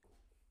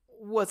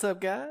What's up,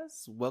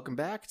 guys? Welcome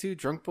back to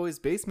Drunk Boys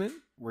Basement,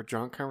 where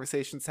drunk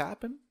conversations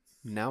happen.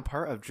 Now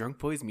part of Drunk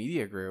Boys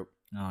Media Group.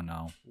 Oh,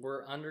 no.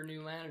 We're under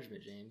new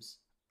management, James.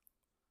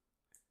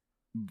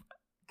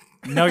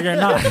 No, you're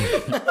not.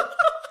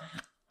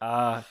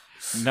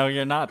 No,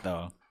 you're not,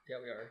 though. Yeah,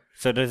 we are.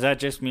 So does that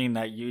just mean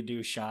that you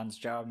do Sean's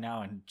job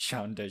now and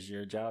Sean does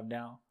your job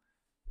now?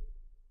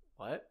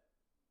 What?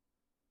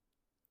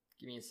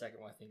 Give me a second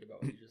while I think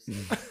about what you just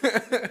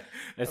said.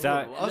 Is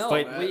that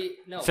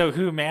No. So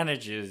who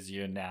manages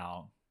you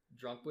now?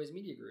 Drunk Boys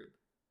Media Group.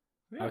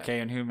 Yeah. Okay,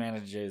 and who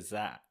manages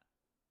that?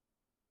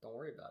 Don't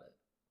worry about it.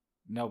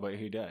 No, but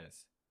who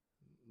does?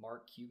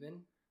 Mark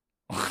Cuban.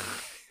 I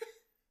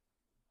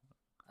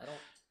don't.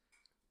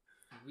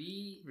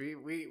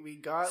 We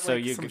got So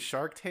like you some could-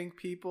 Shark Tank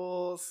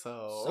people,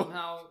 so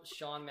Somehow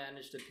Sean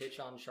managed to pitch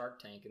on Shark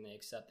Tank and they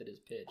accepted his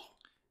pitch.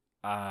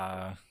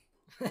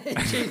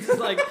 James is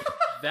like,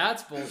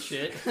 that's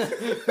bullshit.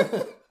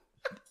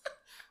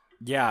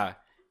 Yeah.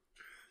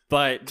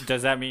 But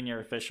does that mean you're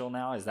official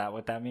now? Is that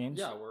what that means?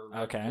 Yeah, we're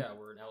Okay. Yeah,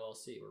 we're an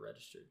LLC. We're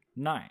registered.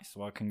 Nice.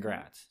 Well,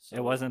 congrats. So-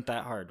 it wasn't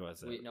that hard,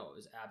 was it? No, it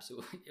was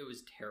absolutely. It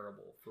was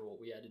terrible for what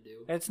we had to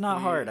do. It's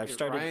not hard. I've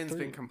started. Ryan's 3.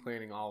 been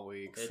complaining all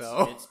week, It's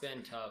so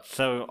been tough.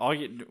 So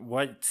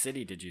what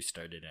city did you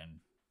start it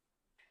in?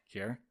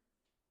 Here?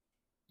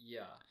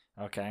 Yeah.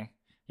 Okay.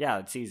 Yeah,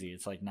 it's easy.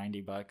 It's like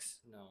 $90.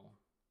 No.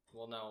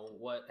 Well, no.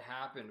 What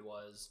happened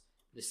was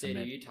the state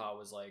of Utah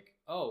was like,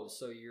 "Oh,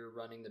 so you're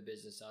running the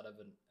business out of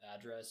an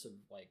address of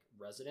like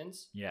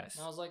residence?" Yes.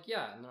 And I was like,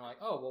 "Yeah." And they're like,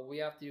 "Oh, well, we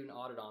have to do an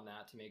audit on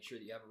that to make sure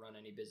that you haven't run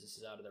any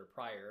businesses out of there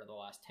prior the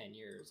last 10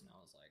 years." And I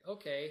was like,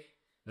 "Okay."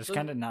 That's So-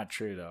 kind of not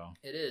true, though.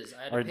 It is.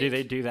 I had to Or pay do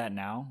they do that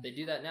now? They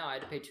do that now. I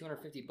had to pay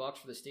 $250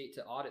 for the state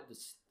to audit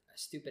this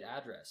stupid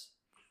address.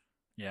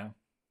 Yeah.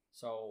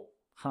 So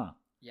Huh.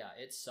 yeah,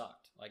 it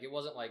sucked. Like, it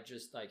wasn't like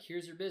just like,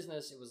 here's your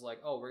business. It was like,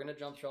 oh, we're going to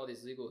jump through all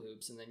these legal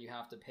hoops and then you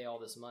have to pay all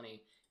this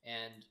money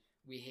and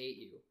we hate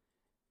you.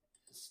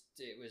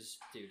 It was,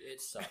 dude,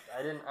 it sucked.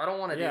 I don't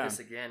want to do this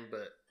again,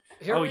 but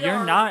here we you're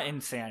are. not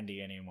in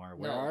Sandy anymore.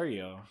 Where No. are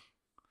you?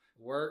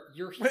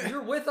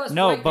 You're with us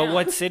No, right but now.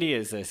 what city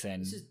is this in?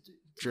 This is,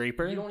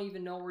 Draper? You don't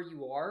even know where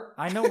you are?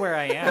 I know where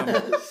I am.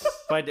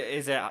 But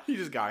is it... you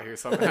just got here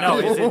somehow. No,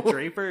 is it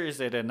Draper? Is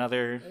it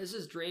another... This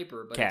is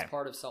Draper, but 'Kay. it's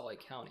part of Salt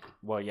Lake County.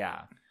 Well,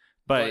 yeah.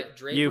 But But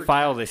Draper you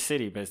file the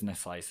city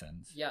business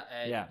license. Yeah,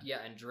 Yeah.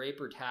 and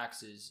Draper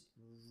tax is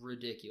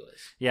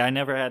ridiculous. Yeah, I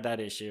never had that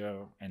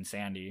issue in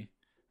Sandy.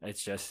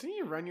 It's just Didn't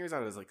you run yours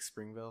out as like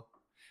Springville?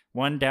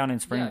 one down in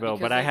Springville,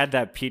 because but I they- had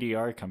that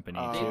PDR company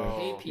Oh. They too.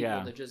 pay people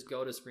yeah. to just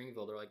go to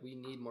Springville. They're like, we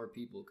need more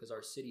people because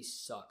our city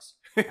sucks.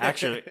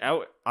 Actually,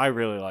 I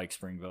really like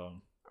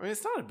Springville. I mean,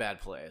 it's not a bad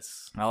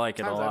place. I like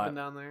it a Times I've lot. been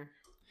down there.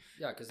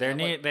 Yeah, because They're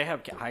neat. They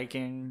have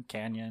hiking,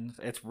 canyons.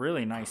 It's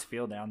really nice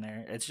feel down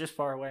there. It's just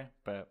far away,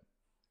 but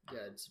yeah,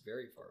 it's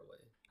very far away.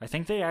 I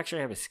think they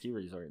actually have a ski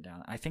resort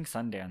down. I think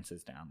Sundance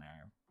is down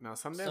there. No,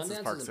 Sundance is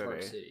Sundance Park is in City.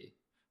 Park City.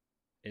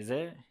 Is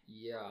it?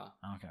 Yeah.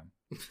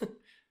 Okay.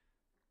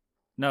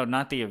 No,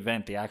 not the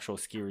event. The actual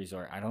ski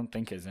resort. I don't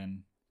think is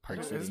in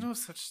Park City. There's no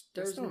such.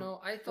 There's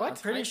no. I thought. I'm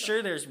pretty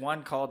sure there's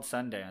one called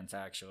Sundance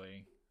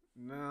actually.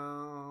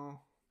 No.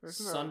 There's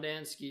no.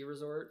 Sundance Ski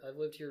Resort. I've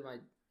lived here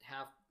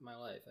half my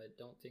life. I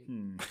don't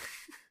think.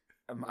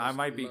 I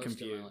might be most of my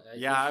confused. life. I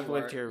Yeah, think I've you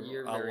lived are- here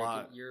you're a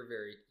lot.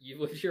 You've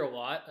lived here a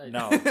lot.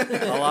 No,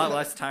 a lot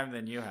less time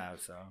than you have.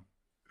 So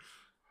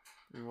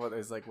What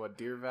there's like what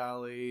Deer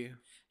Valley?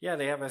 yeah,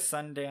 they have a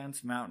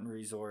Sundance Mountain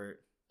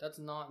Resort. That's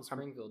not in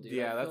Springville, dude.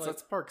 Yeah, I feel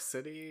that's Park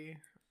City.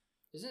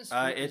 Isn't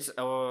it It's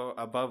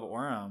above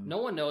Orem. No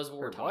one knows what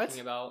we're Wait, what?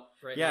 talking about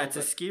right Yeah, now. it's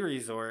a ski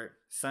resort,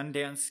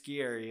 Sundance ski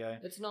area.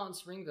 It's not in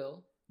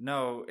Springville.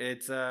 No,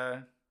 it's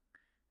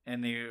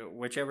in the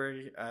whichever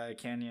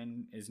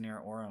canyon is near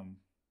Orem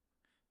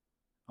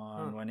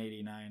on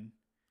 189.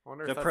 I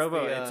wonder The if that's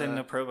Provo, the, it's in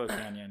the Provo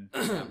Canyon.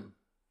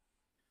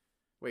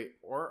 Wait,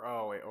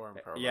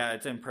 Orem Provo. Yeah,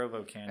 it's in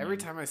Provo Canyon. Every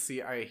time I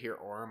hear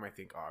Orem, I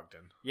think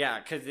Ogden. Yeah,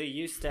 because they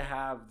used to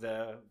have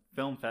the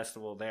film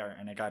festival there,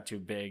 and it got too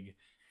big,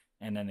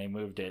 and then they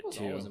moved it It was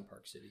always to in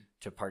Park City.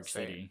 Park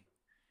Same. City.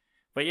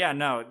 But yeah,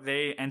 no,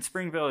 and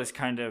Springville is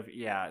kind of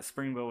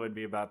Springville would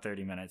be about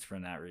 30 minutes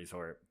from that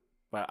resort.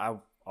 But I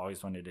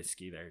always wanted to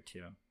ski there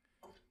too.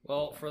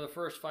 Well, for the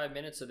first 5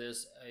 minutes of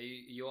this,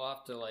 you'll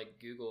have to like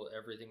Google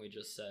everything we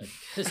just said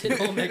because it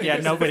won't make Yeah,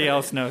 any nobody sense.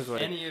 else knows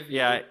what. Any of you.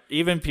 Yeah,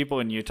 even people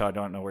in Utah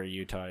don't know where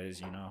Utah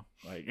is.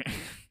 Like,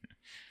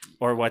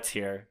 or what's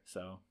here.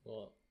 So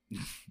Well,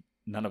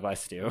 none of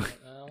us do.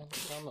 well,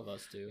 some of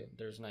us do.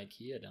 There's an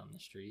IKEA down the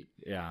street.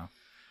 Yeah,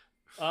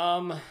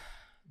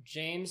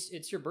 James,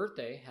 it's your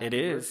birthday. Happy it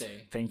is.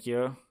 Birthday. Thank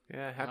you.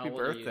 Yeah, How happy old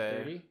are you, birthday.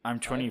 30? I'm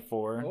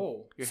 24.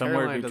 Oh, Your Somewhere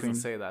hairline between.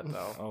 doesn't say that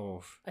though.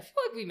 Oh. I feel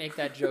like we make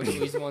that joke at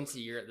least once a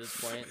year at this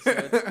point, so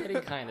it's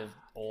getting kind of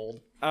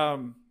old.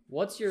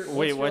 What's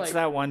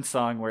that one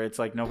song where it's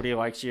like nobody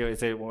likes you?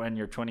 Is it when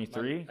you're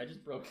 23? I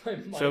just broke my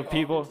mic So off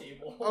people- the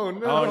table. Oh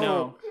no! Oh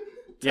no.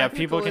 Yeah,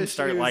 people Technical can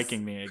start issues.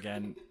 liking me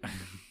again.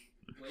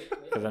 Wait, 'Cause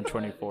I'm hold on,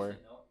 24.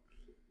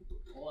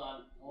 Hold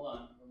on.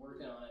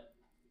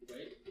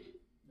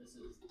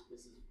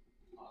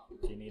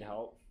 Do you need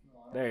help?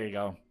 There you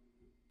go.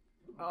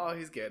 Oh,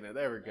 he's getting it.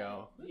 There we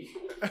go.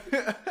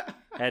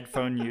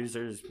 Headphone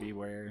users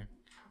beware.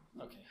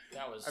 Okay,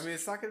 that was. I mean,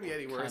 it's not going to be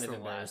any worse Kind of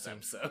than last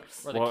embarrassing.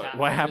 episode. Where the cat What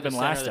went through happened the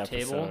center last of the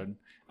table. episode?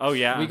 Oh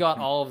yeah, We got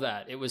all of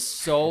that. It was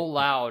so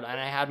loud, and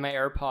I had my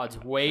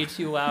AirPods way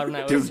too loud, and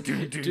I was,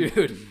 dude,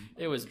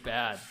 it was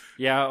bad.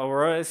 Yeah,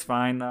 Aurora is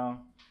fine though.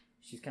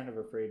 She's kind of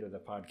afraid of the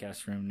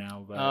podcast room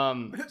now,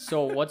 but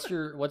So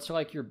what's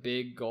like your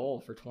big goal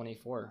for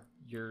 24?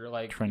 You're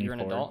like you're an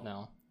 24. adult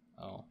now.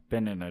 Oh,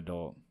 been an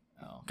adult.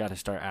 oh, Got to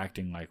start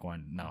acting like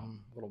one. No, a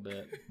little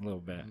bit. a little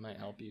bit. It might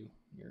help you.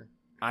 You're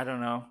I don't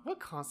know. What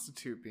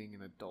constitute being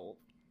an adult?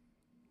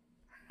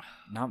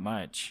 Not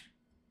much.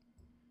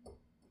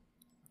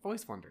 I've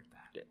always wondered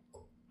that.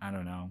 I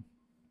don't know.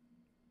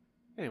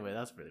 Anyway,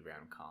 that's a really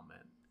random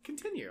comment.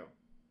 Continue.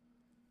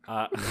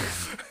 I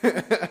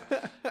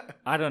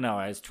don't know.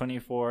 As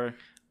 24,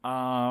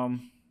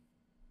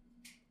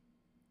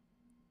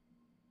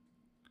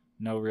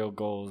 no real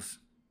goals.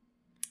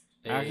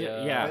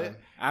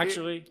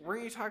 Actually, Were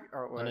you talking?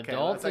 Oh, An okay,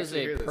 adult let's is actually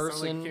a hear this. Sounds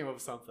like person- you came up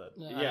with something.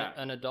 Yeah.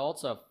 An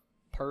adult's a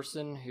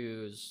person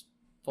who's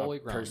fully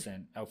grown.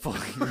 a fully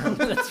grown,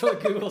 That's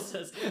what Google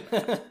says.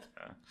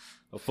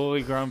 a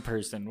fully grown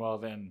person. Well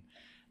then,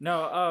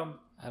 no.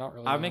 I don't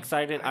really. I'm know.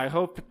 excited. I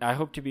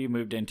hope to be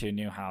moved into a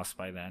new house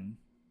by then.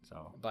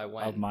 So By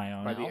when? of my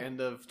own. By the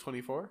end of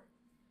 24.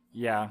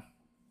 Yeah.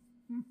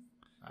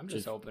 I'm just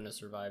Just- hoping to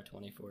survive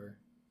 24.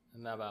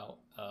 I'm about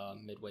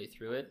midway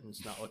through it, and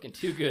it's not looking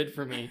too good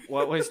for me.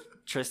 What was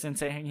Tristan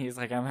saying? He's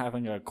like, I'm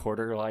having a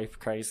quarter life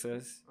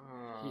crisis.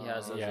 He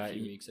has those Yeah, a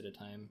few he- weeks at a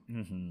time.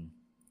 Mm-hmm.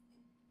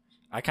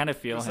 I kind of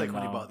feel Just him like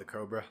when you now. bought the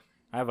Cobra.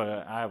 I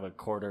have a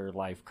quarter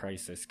life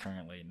crisis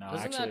currently. No,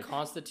 Doesn't actually, that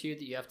constitute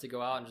that you have to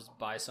go out and just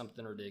buy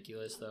something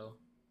ridiculous, though?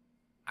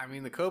 I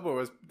mean, the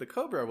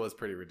Cobra was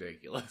pretty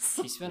ridiculous.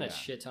 He spent Yeah. a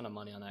shit ton of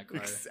money on that car.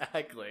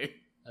 Exactly.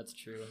 That's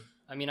true.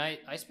 I mean, I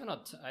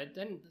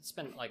didn't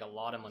spend like a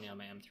lot of money on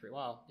my M3.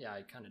 Well, yeah,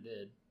 I kind of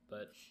did,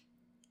 but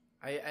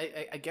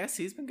I guess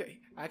he's been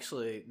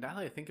actually. Now that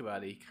I think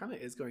about it, he kind of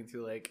is going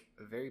through like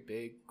a very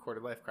big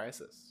quarter life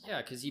crisis.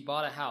 yeah, because he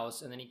bought a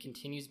house and then he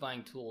continues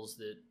buying tools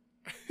that.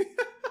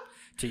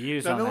 to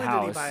use Not on the only did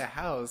he house. buy a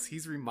house,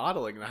 he's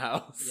remodeling the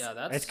house. Yeah,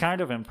 that's It's kind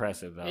of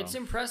impressive though. it's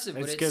impressive,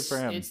 but It's it's good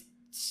for him. It's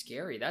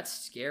scary. That's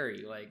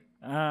scary. Like,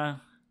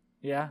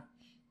 Yeah,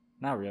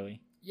 not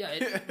really.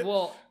 yeah.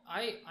 Well,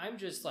 I'm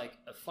just like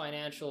a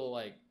financial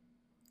like.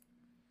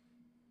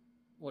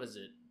 What is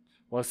it?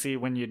 Well, see,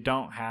 when you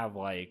don't have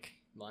like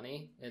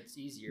Money? It's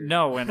easier.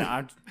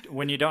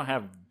 when you don't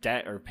have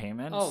debt or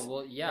payments. Oh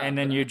well, yeah. and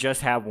then but you I'm-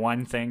 just have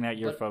one thing that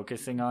you're but-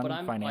 focusing on But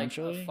I'm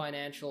financially. like a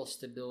financial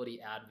stability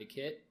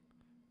advocate,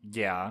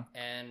 Yeah,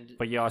 and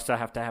but you also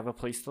have to have a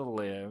place to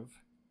live.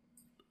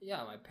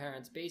 yeah, my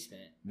parents'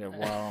 basement.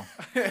 Well,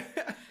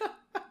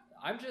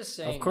 I'm just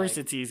saying. of course,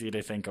 like, it's easy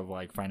to think of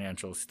like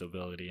financial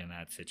stability in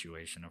that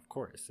situation. Of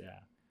course, yeah.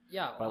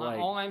 yeah. but, all, like-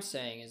 all I'm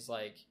saying is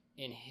like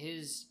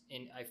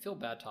I feel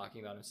bad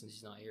talking about him since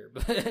he's not here,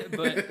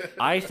 but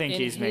I think in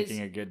he's his-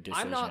 making a good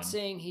decision. I'm not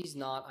saying he's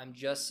not. I'm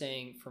just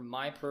saying from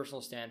my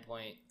personal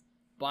standpoint,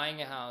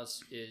 buying a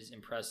house is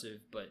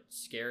impressive but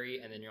scary.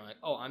 And then you're like,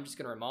 oh, I'm just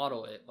gonna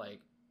remodel it. Like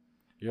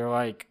You're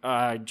like,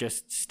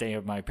 just stay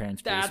at my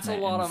parents' that's a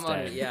basement lot instead.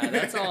 of money. Yeah,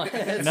 that's all.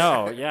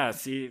 No, yeah,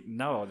 see,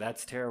 no,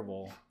 that's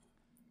terrible.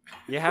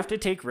 You have to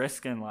take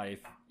risk in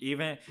life,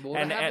 even. Well,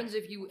 what happens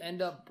if you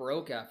end up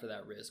broke after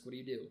that risk? What do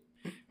you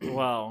do?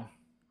 Well,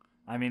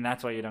 I mean,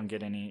 that's why you don't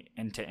get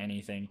into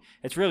anything.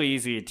 It's really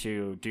easy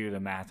to do the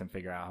math and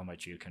figure out how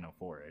much you can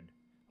afford,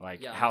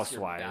 like Yeah, unless house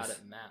you're wise. bad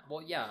at math.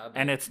 Well, yeah, but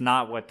And it's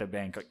not what the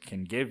bank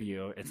can give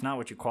you. It's not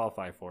what you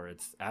qualify for.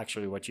 It's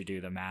actually what you do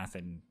the math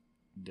and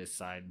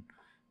decide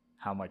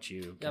how much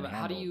you can yeah, but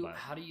handle.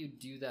 how do you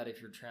do that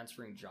if you're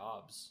transferring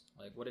jobs?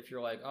 Like, what if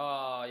you're like,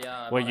 oh yeah,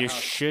 I Well, bought a you house.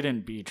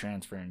 shouldn't be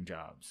transferring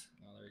jobs.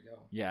 Oh, there you go.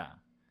 Yeah.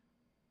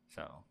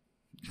 So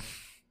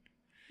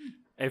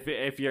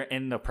if you're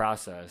in the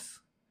process,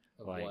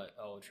 Of like- what?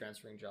 Oh,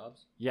 transferring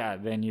jobs. yeah,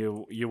 then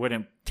you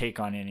wouldn't take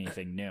on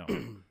anything new.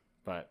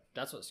 But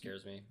That's what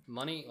scares me.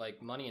 Money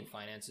and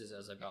finances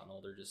as I've gotten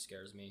older just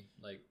scares me.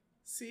 Like,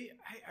 See,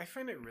 I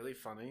find it really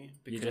funny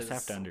because you just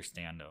have to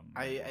understand them.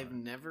 I've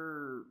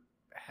never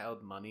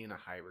held money in a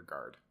high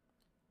regard.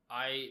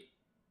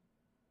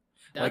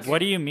 Like, what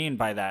do you mean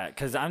by that?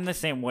 Because I'm the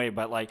same way,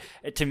 but like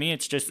to me,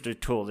 it's just a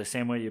tool. The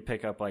same way you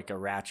pick up like a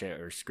ratchet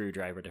or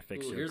screwdriver to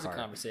fix Ooh, your here's car. a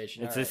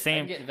conversation. It's All the right,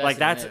 I can same. get Like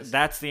invested in this.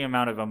 that's the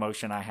amount of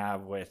emotion I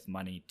have with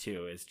money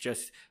too. It's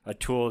just a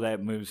tool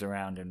that moves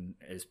around and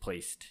is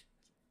placed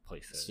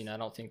places. See, I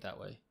don't think that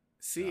way.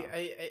 See, No.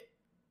 I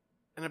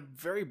in a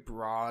very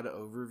broad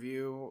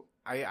overview,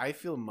 I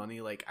feel money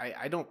like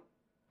I don't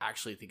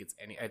actually think it's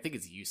I think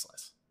it's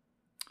useless.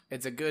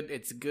 It's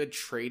good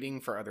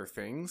trading for other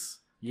things,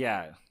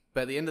 Yeah.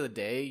 but at the end of the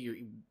day,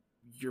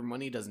 your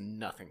money does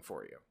nothing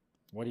for you.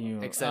 What do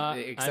you? Except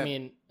I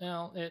mean,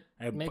 it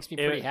It- makes me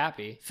it- pretty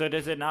happy. So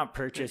does it not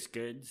purchase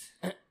goods?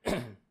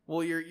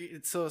 Well,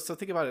 so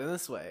think about it in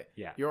this way.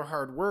 Yeah. Your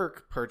hard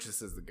work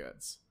purchases the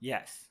goods.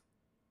 Yes.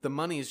 The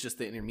money is just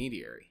the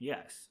intermediary.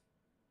 Yes.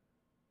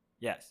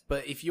 Yes.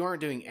 But if you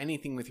aren't doing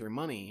anything with your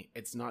money,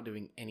 it's not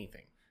doing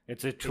anything.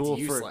 It's a tool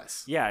It's for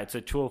useless. it's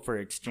a tool for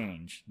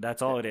exchange.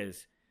 That's all it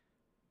is.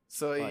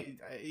 So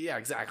yeah,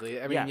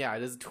 exactly. I mean, Yeah.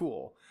 it is a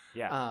tool.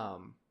 Yeah. I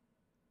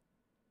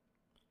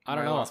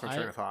don't I know. lost my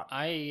train of thought.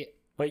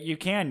 But you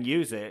can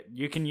use it.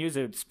 You can use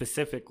it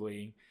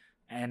specifically,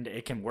 and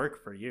it can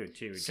work for you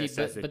too. See, Just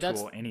as a but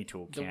that's- tool, any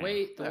tool the can.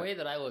 way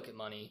that I look at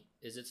money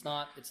is it's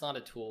not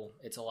a tool.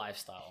 It's a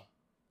lifestyle.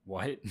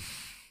 What?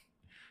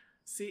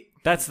 See,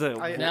 That's the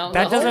Now,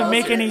 that hold doesn't on,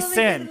 make let me- any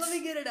sense. Let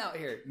me get it out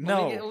here.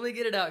 No. Let me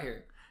get it out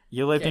here.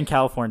 You live in Okay.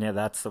 California.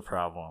 That's the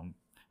problem.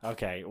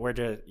 Okay, we're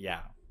just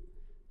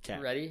Okay.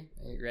 Ready?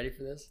 Are you ready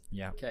for this?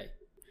 Yeah. Okay.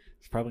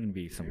 It's probably gonna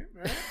be some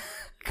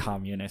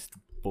communist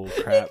It's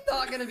bullcrap.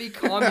 not gonna be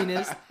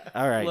communist.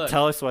 All right, Look.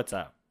 tell us what's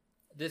up.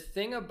 The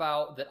thing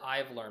about that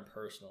I've learned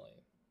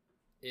personally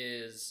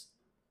is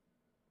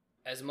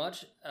as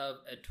much of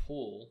a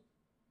tool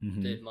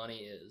Mhm. that money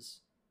is,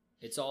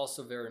 it's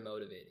also very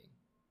motivating.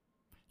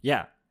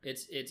 Yeah.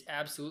 It's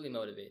absolutely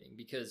motivating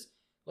because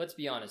let's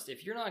be honest,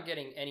 if you're not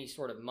getting any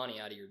sort of money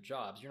out of your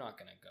jobs, you're not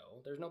going to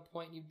go. There's no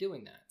point in you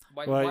doing that.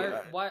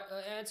 Why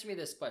answer me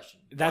this question.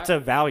 That's Why- a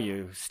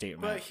value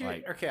statement. but here,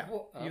 like, okay.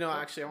 Well,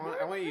 Actually,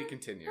 I want you to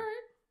continue. All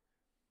right.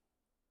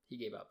 He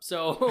gave up.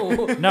 So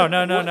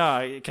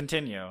no.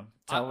 Continue.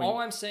 All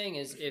I'm saying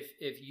is,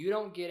 if you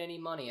don't get any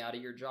money out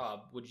of your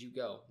job, would you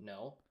go?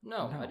 No,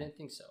 No. I didn't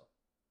think so.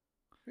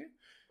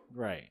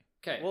 Right.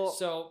 Okay, Well-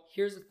 so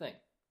here's the thing.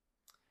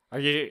 Are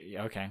you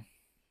okay?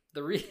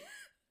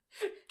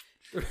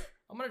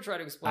 I'm gonna try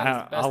to explain this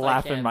as best I'll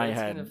laugh I can, in my but it's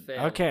head. gonna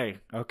fail.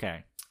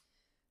 Okay.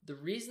 The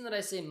reason that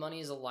I say money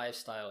is a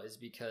lifestyle is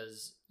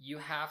because you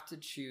have to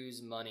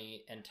choose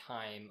money and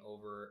time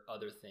over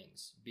other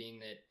things. Being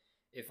that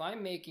if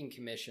I'm making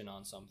commission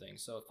on something,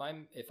 so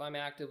if I'm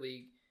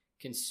actively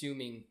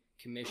consuming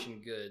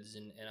commission goods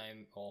and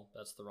I'm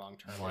that's the wrong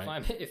term.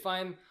 What?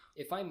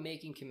 If I'm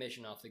making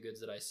commission off the goods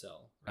that I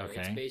sell, right, it's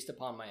Okay. based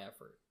upon my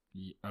effort.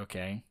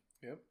 Okay.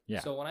 Yep. Yeah.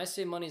 So when I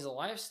say money is a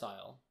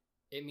lifestyle,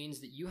 it means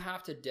that you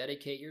have to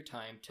dedicate your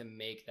time to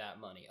make that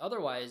money.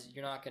 Otherwise,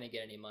 you're not going to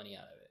get any money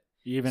out of it.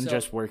 Even So-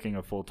 just working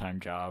a full-time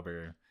job,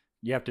 or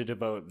you have to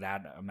devote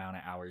that amount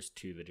of hours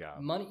to the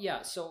job. Money,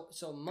 yeah. So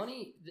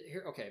money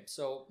here. Okay,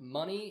 so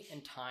money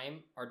and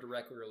time are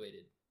directly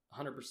related,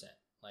 100%.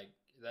 Like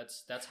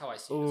that's how I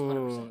see it.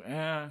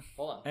 100%.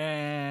 Hold on.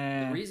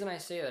 The reason I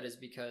say that is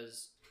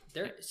because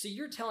so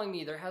you're telling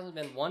me there hasn't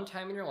been one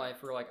time in your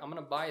life where like I'm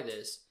gonna buy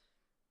this,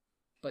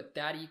 but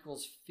that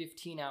equals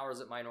 15 hours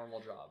at my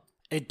normal job.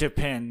 It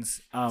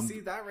depends.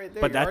 See that right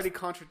there? but You're that's- already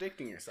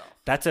contradicting yourself.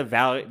 That's a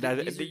valid.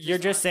 These are You're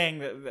just just not- saying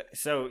that.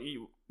 So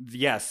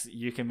yes,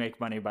 you can make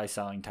money by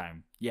selling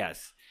time.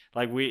 Yes,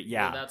 like Well,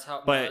 that's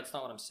how. But that's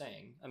not what I'm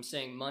saying. I'm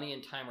saying money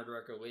and time are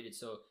directly related.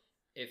 So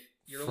if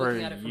you're For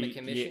looking at it from a you-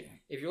 commission, yeah.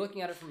 if you're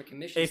looking at it from a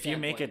commission, if you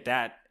make it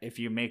that, if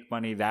you make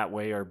money that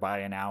way or by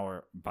an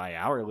hour, by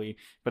hourly,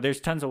 but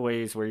there's tons of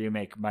ways where you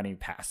make money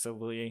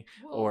passively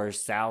or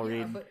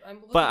salaried. but I'm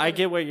looking but I at it-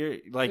 get what you're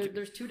like.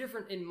 there's two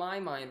different in my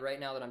mind right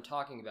now that I'm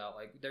talking about.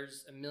 Like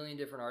there's a million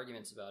different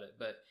arguments about it,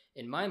 but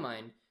in my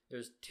mind,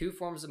 there's two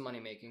forms of money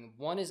making.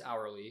 One is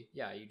hourly.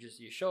 Yeah, you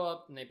show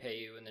up and they pay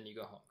you and then you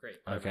go home. Great.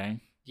 whatever. Okay.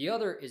 The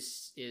other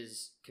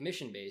is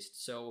commission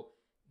based. So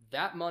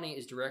that money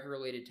is directly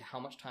related to how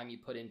much time you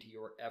put into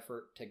your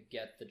effort to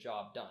get the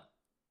job done.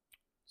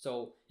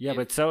 So Yeah, if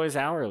but so is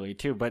hourly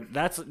too. But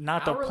that's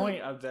not the Hourly-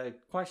 point of the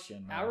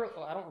question. though.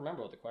 I don't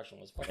remember what the question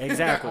was. Fuck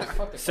Exactly.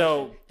 fuck the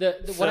So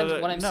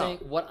question. so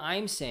What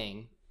I'm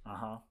saying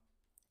Uh-huh.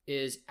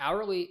 is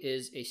hourly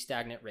is a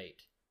stagnant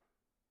rate.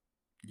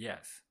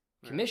 Yes.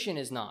 Commission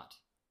is not.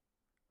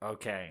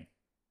 Okay.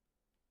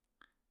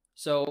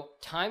 So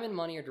time and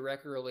money are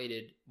directly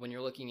related when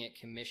you're looking at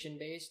commission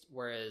based,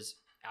 whereas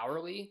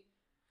hourly.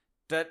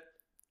 That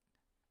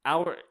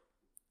our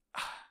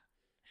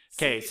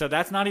Okay, so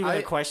that's not even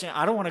a question.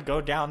 I don't want to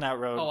go down that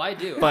road. Oh, I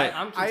do. But-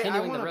 I'm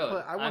continuing wanna the road.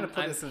 put- I wanna I'm,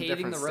 put I'm this in a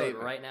paving the different road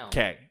statement. right now.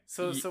 Okay.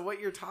 So what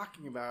you're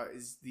talking about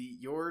is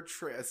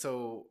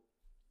so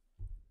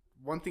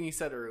one thing you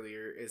said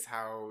earlier is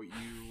how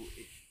you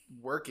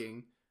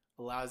working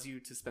allows you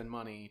to spend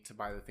money to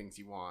buy the things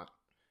you want.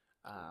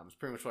 It's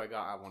pretty much what I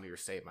got out of one of your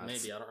statements.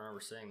 Maybe I don't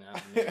remember saying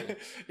that. Maybe.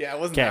 Yeah, it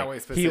wasn't that way Okay.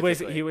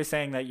 specifically. He was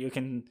saying that you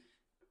can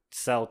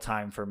sell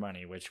time for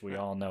money, which we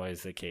all know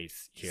is the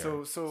case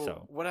here.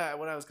 So what I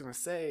was gonna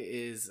say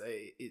is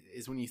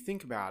when you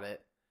think about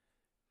it,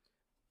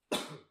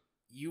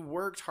 you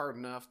worked hard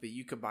enough that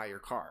you could buy your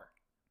car.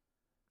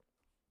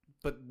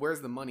 But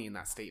where's the money in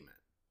that statement?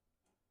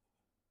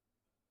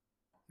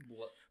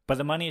 What? But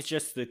the money is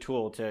just the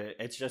tool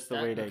to. It's just the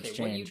way to What you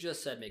exchange.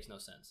 just said makes no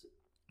sense.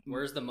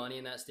 Where's the money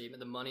in that statement?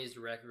 The money is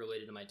directly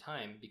related to my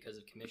time because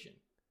of commission.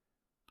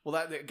 Well,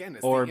 that again,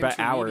 it's Or the but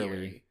intermediary.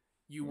 hourly.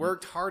 You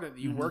worked hard.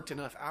 You Mhm. worked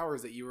enough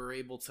hours that you were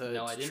able to,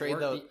 No, I to didn't trade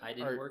work. I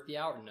didn't work the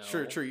hour. No.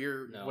 Sure.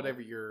 You're No.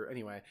 whatever you're.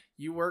 Anyway,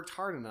 you worked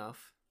hard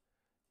enough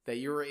that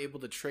you were able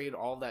to trade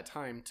all that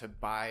time to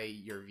buy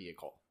your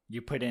vehicle.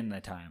 You put in the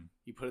time.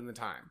 You put in the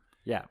time.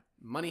 Yeah.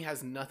 money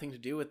has nothing to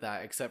do with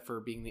that except for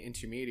being the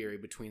intermediary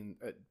between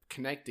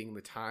connecting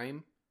the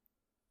time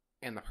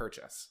and the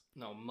purchase.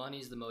 No,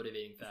 money's the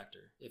motivating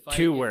factor. If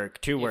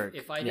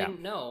I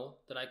didn't know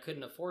that I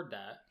couldn't afford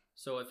that,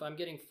 so if I'm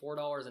getting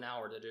 $4 an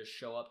hour to just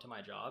show up to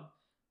my job,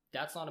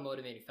 that's not a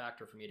motivating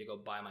factor for me to go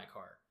buy my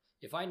car.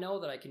 If I know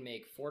that I can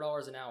make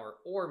 $4 an hour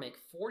or make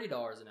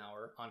 $40 an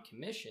hour on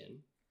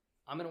commission,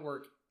 I'm going to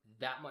work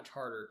that much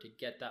harder to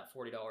get that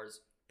 $40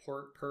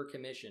 per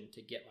commission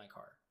to get my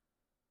car.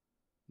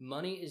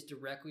 Money is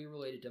directly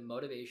related to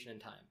motivation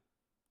and time.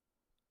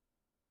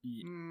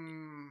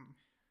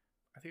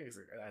 I think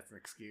that's an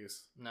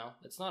excuse. No,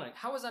 it's not.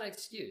 How is that an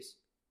excuse?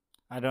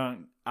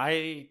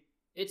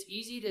 It's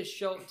easy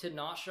to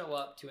not show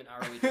up to an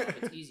hourly job.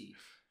 It's easy.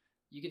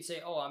 You could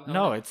say,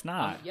 it's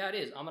not. Yeah, it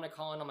is. I'm going to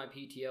call in on my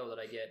PTO that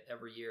I get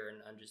every year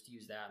and just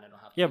use that, and I don't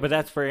have to. Yeah, but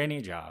that's for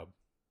any job.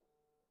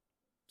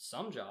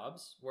 Some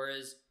jobs.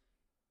 Whereas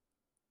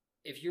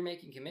if you're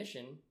making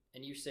commission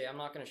and you say, I'm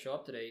not going to show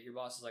up today, your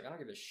boss is like, I don't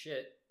give a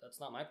shit. That's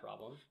not my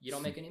problem. You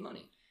don't make any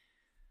money.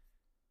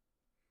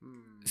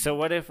 So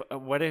what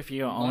if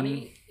you own...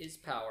 Money is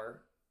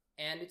power,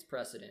 and it's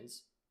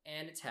precedence,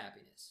 and it's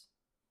happiness.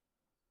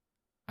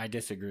 I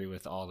disagree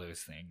with all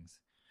those things.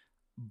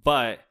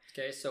 But...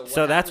 Okay,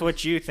 so that's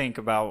what you think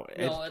about...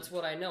 No, that's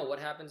what I know. What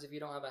happens if you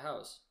don't have a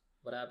house?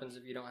 What happens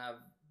if you don't have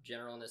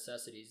general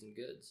necessities and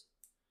goods?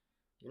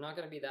 You're not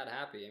going to be that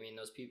happy. I mean,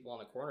 those people on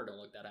the corner don't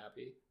look that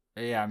happy.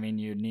 Yeah, I mean,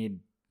 you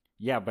need...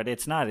 Yeah, but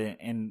it's not...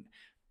 And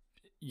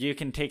you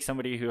can take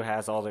somebody who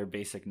has all their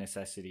basic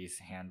necessities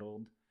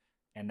handled,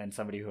 and then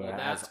somebody who has...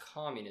 that's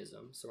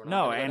communism, so we're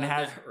not going to go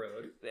down that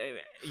road.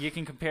 You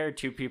can compare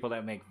two people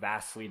that make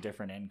vastly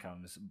different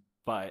incomes,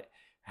 but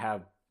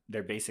have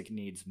their basic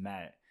needs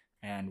met.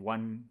 And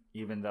one,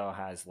 even though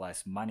has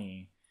less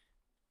money,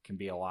 can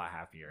be a lot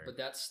happier. But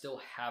that's still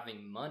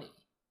having money.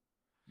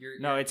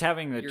 It's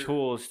having the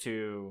tools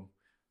to...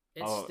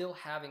 It's still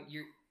having...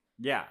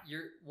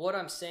 What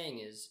I'm saying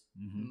is,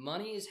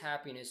 money is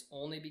happiness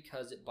only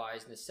because it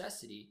buys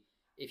necessity.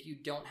 If you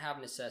don't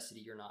have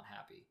necessity, you're not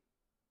happy.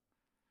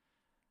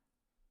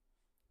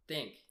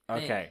 Think.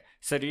 Okay.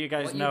 So do you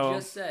guys know... What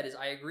you just said is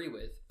I agree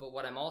with, but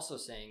what I'm also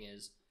saying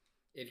is,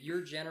 if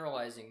you're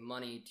generalizing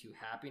money to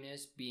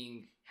happiness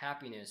being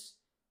happiness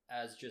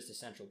as just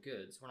essential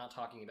goods, we're not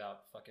talking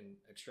about fucking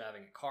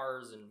extravagant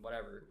cars and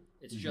whatever.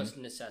 It's just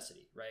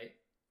necessity, right?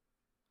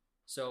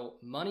 So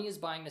money is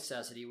buying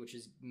necessity, which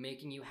is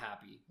making you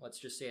happy. Let's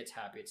just say it's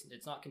happy.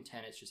 It's not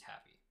content, it's just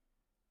happy.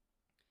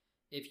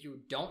 If you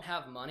don't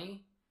have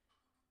money,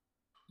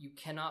 you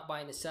cannot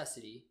buy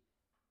necessity,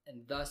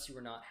 and thus you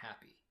are not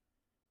happy.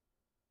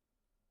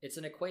 It's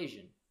an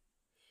equation.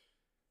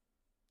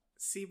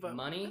 See, but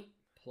money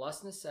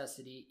plus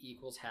necessity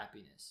equals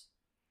happiness.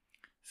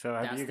 So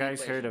have you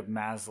guys heard of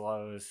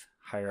Maslow's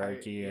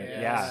hierarchy?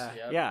 Yes.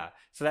 Yeah.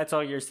 So that's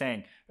all you're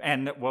saying.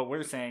 And what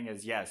we're saying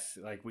is, yes,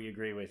 like we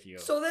agree with you.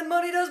 So then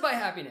money does buy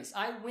happiness.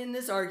 I win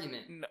this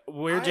argument.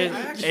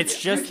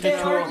 It's just the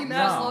tool. Argue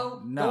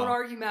Maslow. No. Don't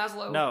argue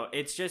Maslow. No,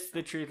 it's just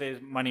the truth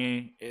is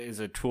money is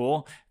a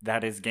tool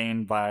that is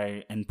gained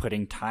by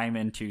putting time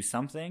into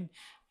something.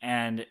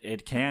 And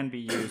it can be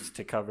used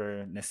to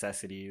cover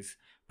necessities,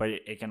 but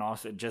it can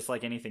also, just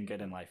like anything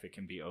good in life, it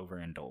can be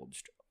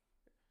overindulged.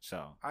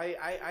 So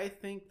I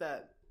think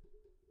that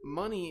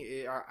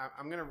money.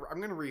 I'm gonna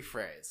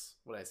rephrase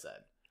what I said.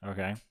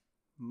 Okay.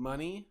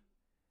 Money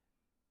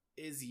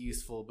is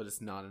useful, but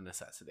it's not a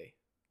necessity.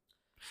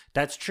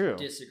 That's true.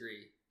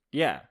 Disagree.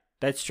 Yeah,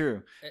 that's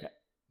true. Are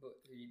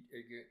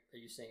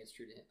you saying it's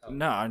true to him? Oh.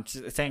 No, I'm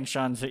saying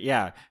Sean's.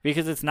 Yeah,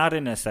 because it's not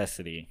a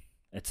necessity.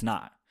 It's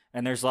not.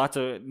 And there's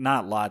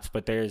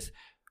there's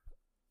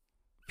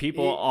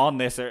people on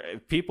this are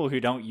people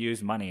who don't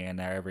use money in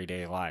their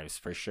everyday lives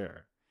for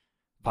sure.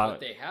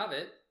 But they have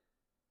it.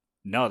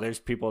 No, there's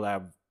people that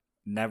have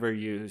never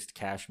used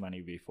cash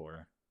money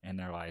before in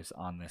their lives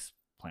on this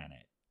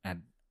planet,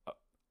 and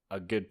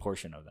a good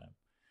portion of them,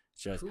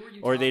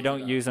 or they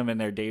don't use them in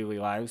their daily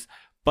lives.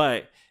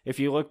 But if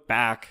you look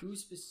back, who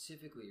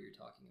specifically are you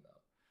talking about?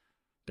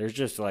 There's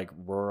just like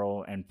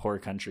rural and poor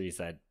countries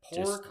that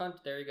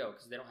there you go,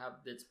 because they don't have.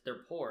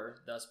 They're poor,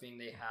 thus being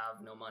they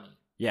have no money.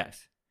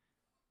 Yes,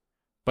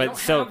 but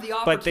they don't have the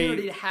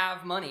opportunity to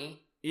have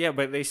money. Yeah,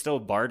 but they still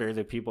barter.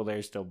 The people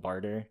there still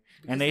barter,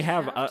 because and they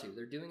have to.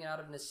 They're doing it out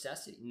of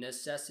necessity.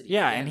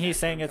 Yeah, and he's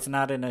saying it's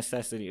not a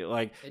necessity.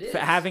 Like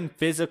having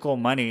physical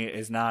money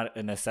is not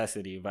a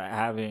necessity, but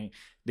having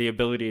the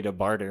ability to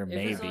barter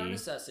maybe. If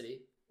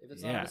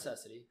it's not a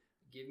necessity,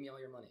 give me all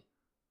your money.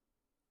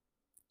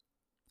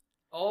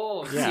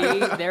 Oh, see,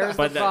 there's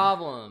the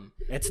problem.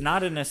 It's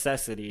not a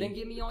necessity. Then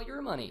give me all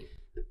your money.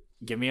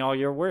 Give me all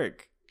your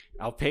work.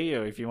 I'll pay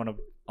you if you want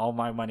all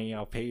my money.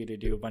 I'll pay you to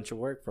do a bunch of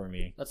work for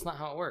me. That's not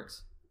how it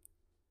works.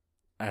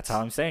 That's how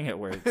I'm saying it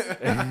works.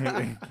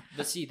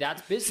 But see,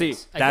 that's business.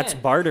 See, that's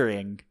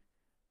bartering.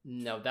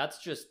 No, that's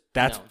just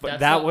that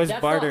was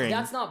bartering.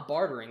 That's not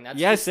bartering. That's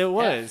yes, it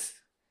was.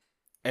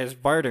 It's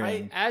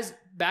bartering. It's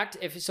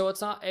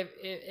not.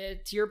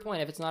 To your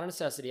point, if it's not a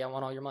necessity, I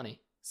want all your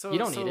money. So you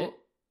don't need it.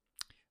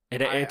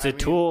 It's a I mean-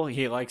 tool.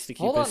 He likes to keep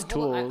Hold on, his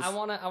hold on. tools.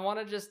 I want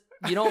to just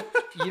you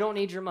don't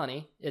need your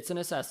money. It's a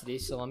necessity.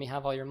 So let me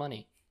have all your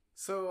money.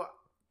 So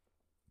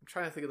I'm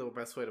trying to think of the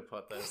best way to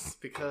put this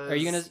because Are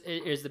you gonna?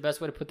 Is the best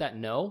way to put that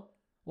no?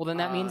 Well, then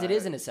that means it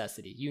is a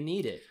necessity. You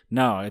need it.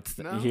 No,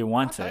 No, he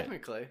wants not it.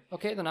 Technically,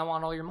 Okay, then I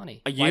want all your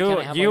money. Why can't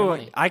I have all your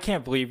money? I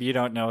can't believe you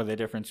don't know the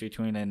difference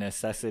between a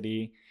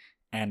necessity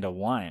and a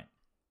want.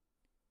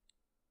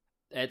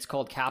 It's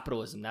called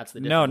capitalism. That's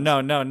the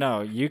difference.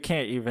 No. You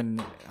can't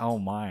even. Oh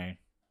my.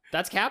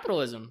 That's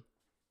capitalism.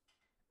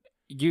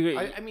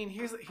 I mean,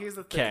 here's the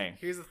thing. 'Kay.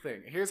 Here's the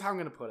thing. Here's how I'm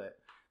gonna put it.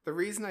 The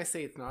reason I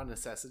say it's not a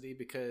necessity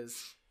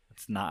because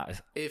It's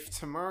not. if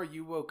tomorrow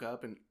you woke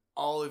up and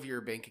all of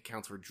your bank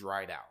accounts were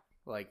dried out,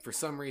 like for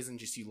some reason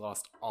just you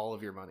lost all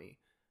of your money,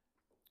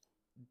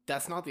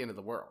 that's not the end of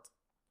the world.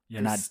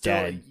 You're There's not still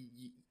dead.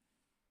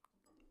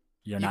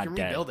 You're you not can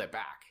dead. rebuild it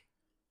back.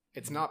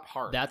 It's not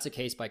hard. That's a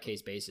case by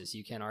case basis.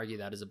 You can't argue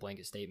that as a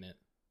blanket statement.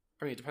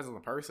 I mean, it depends on the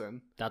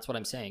person. That's what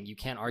I'm saying. You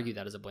can't argue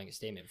that as a blanket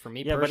statement. For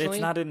me Yeah, but personally,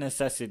 it's not a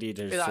necessity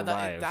to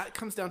survive. That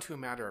comes down to a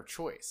matter of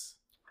choice.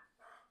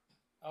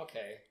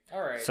 Okay,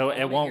 all right. So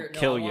it won't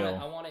kill you.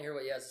 I want to hear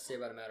what he has to say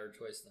about a matter of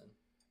choice. Then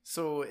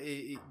So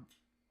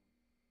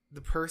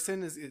the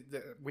person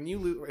when you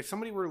lose, if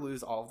somebody were to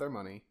lose all of their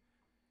money,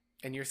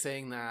 and you're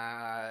saying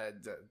that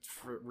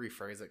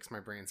rephrase it because my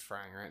brain's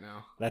frying right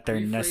now. That their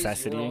Rephrase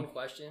necessity. Your own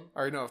question.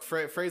 Or no,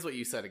 phrase what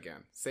you said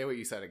again. Say what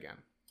you said again.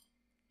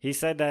 He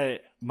said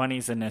that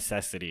money's a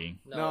necessity.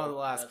 No, the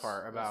last that's-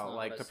 part that's about not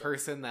like what the I said.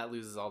 person that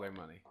loses all their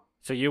money.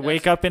 So you That's-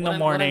 wake up in what the I'm-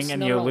 morning what I'm- and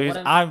no, you no, lose.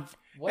 what I'm-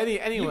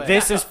 Anyway,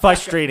 This is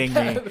frustrating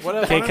me. What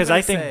Okay, I'm because I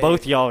gonna think say-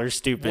 both y'all are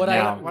stupid What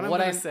now. What I'm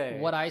gonna say-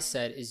 what I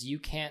said is you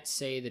can't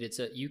say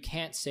that you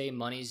can't say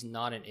money's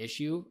not an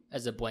issue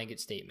as a blanket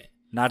statement.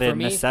 Not a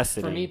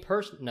necessity. For me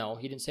no,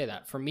 he didn't say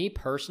that. For me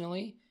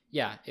personally,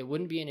 yeah, it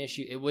wouldn't be an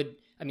issue. It would,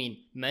 I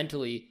mean,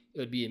 mentally, it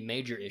would be a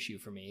major issue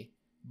for me,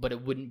 but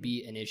it wouldn't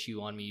be an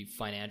issue on me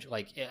financially.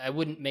 Like, it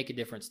wouldn't make a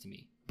difference to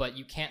me. But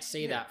you can't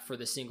say that for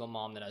the single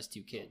mom that has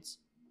 2 kids.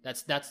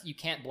 That's you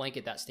can't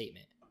blanket that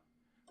statement.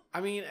 I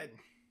mean,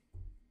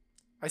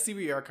 I see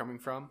where you are coming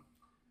from,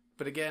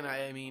 but again,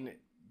 I mean,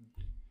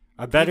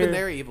 even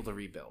they're able to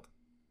rebuild.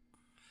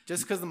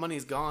 Just because the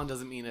money's gone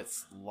doesn't mean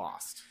it's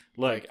lost.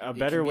 Look, Like, a it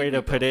better can be way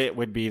to put rebuilt. it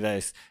would be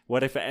this.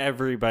 What if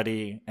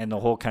everybody in the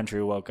whole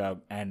country woke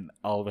up and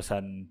all of a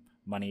sudden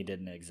money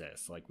didn't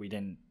exist? Like, we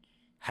didn't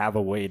have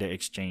a way to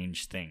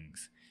exchange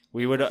things.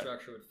 We would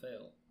Infrastructure would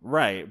fail.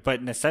 right,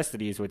 but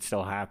necessities would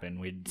still happen.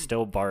 We'd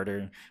still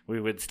barter. We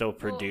would still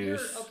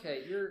produce.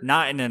 You're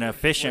Not in an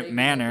efficient breaking it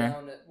manner.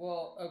 down to-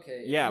 well,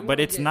 okay. Yeah, if you but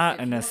wanna it's not if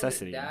a you wanna get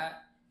necessity.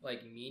 That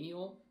like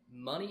menial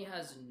money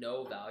has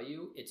no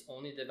value. It's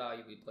only the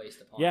value we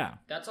placed upon. Yeah. it.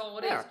 That's all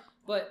it is. Yeah.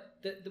 But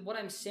what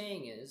I'm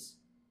saying is,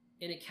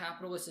 in a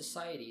capitalist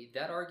society,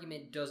 that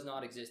argument does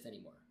not exist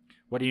anymore.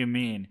 What do you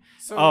mean?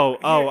 So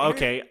here-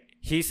 Okay.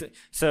 He's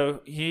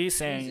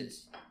saying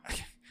Jesus.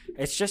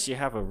 it's just you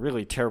have a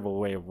really terrible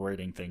way of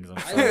wording things. I'm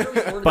I sorry. literally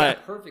worded But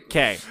that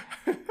perfectly. okay,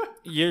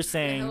 you're hell are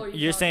saying you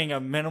you're talking- saying a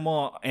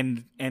minimal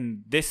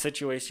in this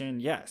situation,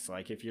 yes.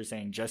 Like if you're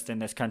saying just in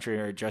this country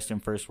or just in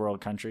first world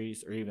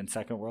countries or even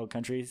second world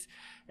countries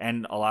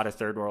and a lot of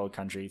third world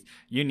countries,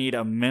 you need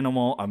a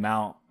minimal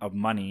amount of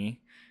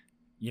money.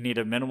 You need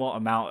a minimal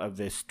amount of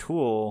this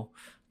tool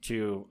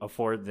to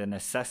afford the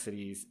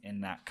necessities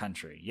in that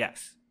country.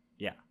 Yes.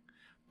 Yeah.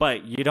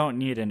 But you don't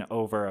need an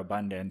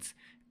overabundance,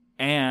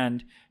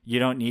 and you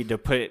don't need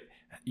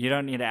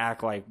to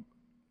act like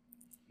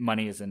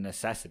money is a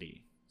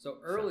necessity, So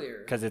earlier,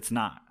 because it's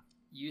not.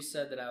 you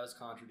said that I was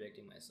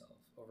contradicting myself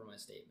over my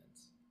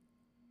statements.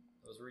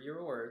 Those were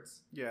your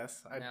words.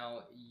 Yes,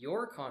 Now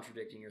you're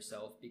contradicting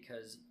yourself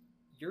because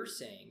you're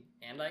saying,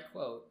 and I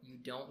quote, you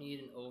don't need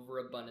an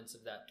overabundance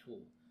of that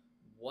tool.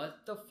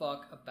 What the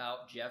fuck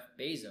about Jeff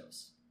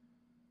Bezos?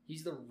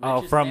 He's the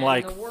richest From man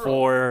like in the world.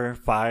 4 or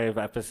 5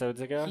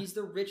 episodes ago. He's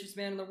the richest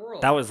man in the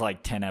world. That was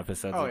like 10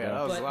 episodes Oh ago. yeah,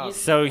 that was But loud. you-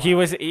 So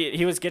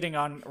he was getting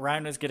on.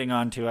 Ryan was getting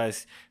on to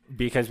us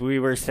because we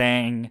were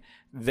saying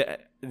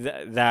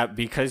that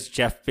because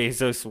Jeff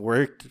Bezos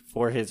worked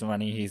for his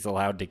money, he's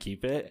allowed to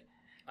keep it.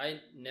 I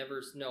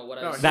never know what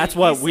I No, was That's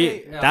saying. what he's we.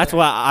 saying- no, That's yeah.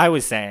 what I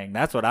was saying.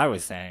 That's what I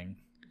was saying.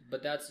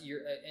 But that's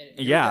your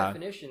Yeah.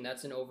 definition.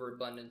 That's an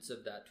overabundance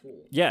of that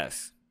tool.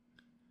 Yes.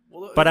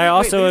 Well, But I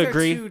also these are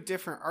agree- 2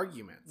 different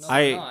arguments. No, I-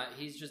 it's not.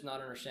 He's just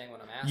not understanding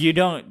what I'm asking. You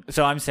don't.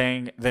 So I'm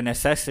saying the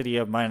necessity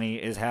of money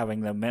is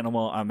having the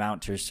minimal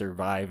amount to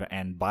survive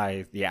and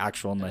buy the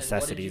actual And then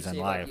necessities what in did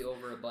you say life. about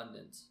the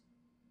overabundance.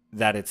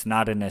 That it's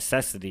not a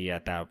necessity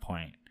at that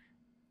point.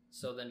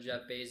 So then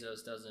Jeff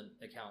Bezos doesn't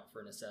account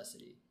for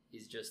necessity.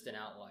 He's just an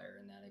outlier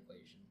in that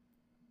equation.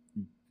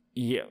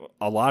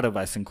 A lot of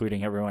us,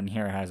 including everyone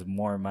here, has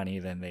more money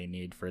than they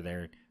need for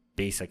their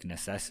basic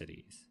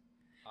necessities.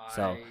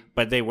 So,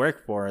 but they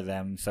work for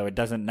them, so it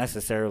doesn't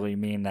necessarily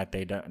mean that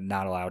they're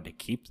not allowed to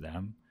keep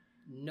them.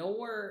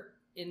 Nowhere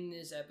in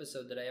this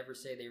episode did I ever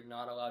say they're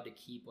not allowed to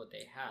keep what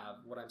they have.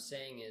 What I'm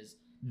saying is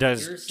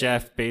Does You're saying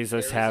Jeff there Bezos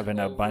is have an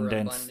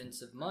abundance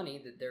abundance? of money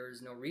that there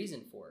is no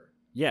reason for.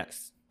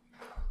 Yes.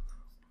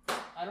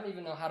 I don't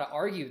even know how to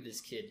argue with this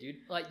kid, dude.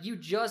 Like, you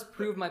just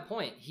proved my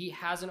point. He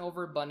has an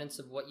overabundance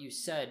of what you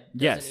said.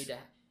 Yes. Need to,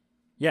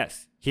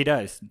 Yes, he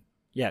does.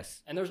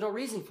 Yes. and there's no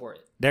reason for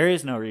it. There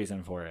is no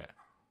reason for it.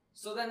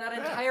 So then that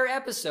entire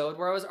episode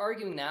where I was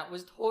arguing that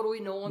was totally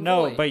null and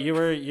No, void. but you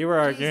were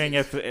arguing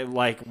Jesus. if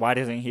like why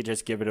doesn't he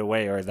just give it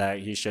away or that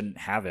he shouldn't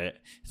have it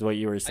is what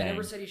you were I saying.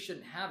 never said he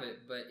shouldn't have it,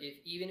 but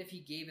even if he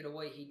gave it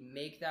away, he'd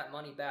make that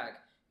money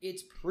back.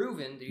 It's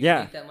proven that you Yeah.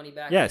 can make that money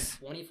back Yes.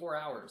 in 24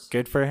 hours.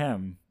 Good for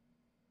him.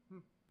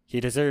 He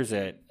deserves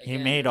it. He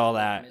Again, made all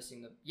you're that.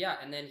 missing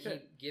and then he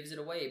gives it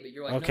away, but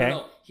you're like, Okay.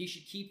 no, he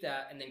should keep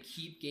that and then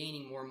keep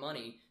gaining more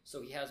money,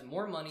 so he has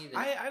more money than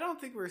I don't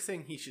think we're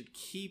saying he should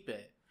keep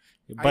it,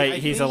 But I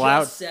he's think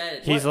allowed just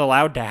said he's what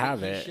allowed to he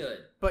have it.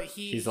 should. but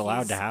He's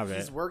allowed to have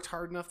He's it. worked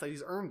hard enough that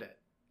he's earned it.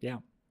 Yeah.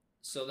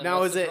 So then Now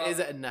what's is the it problem? is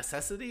it a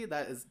necessity?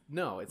 That is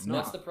no, it's No.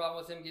 What's not. the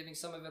problem with him giving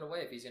some of it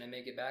away if he's going to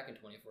make it back in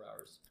 24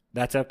 hours?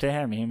 That's up to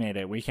him. He made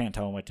it. We can't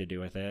tell him what to do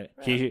with it.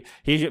 Yeah.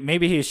 He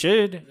maybe he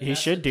should That's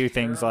should a do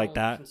things like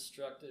terrible that.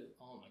 Constructive.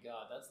 Oh my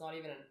god,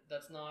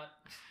 that's not.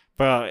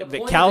 But The the point of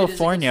it is a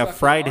California constructive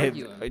fried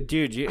argument.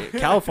 dude.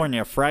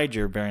 California fried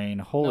your brain.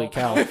 Holy No,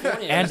 cow!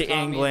 California And has taught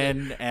me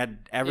England and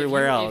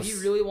everywhere else. If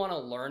you really want to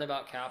learn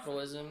about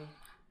capitalism,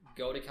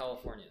 go to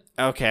California.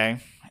 Okay,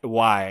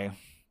 why?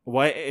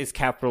 What is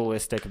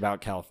capitalistic about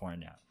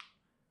California?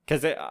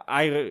 Because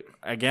I know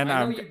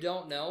I'm you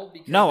don't know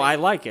because no, they- I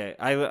like it.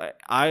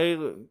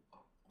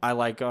 I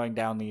like going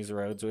down these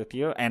roads with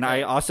you, and I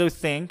Right. also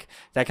think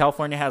that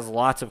California has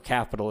lots of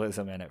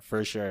capitalism in it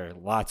for sure,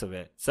 lots of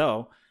it.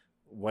 So,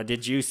 what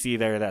did you see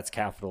there that's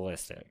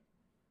capitalistic?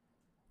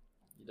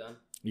 You done?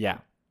 Yeah.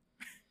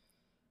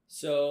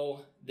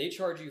 So they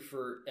charge you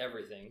for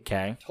everything: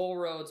 Okay. toll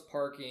roads,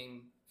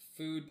 parking,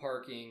 food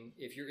parking.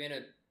 If you're in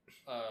a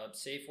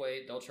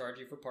Safeway, they'll charge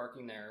you for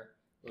parking there.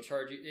 They'll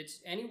charge you. It's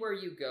anywhere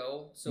you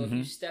go. So if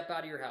you Mhm. step out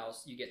of your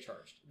house, you get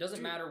charged. It doesn't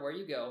Dude, matter where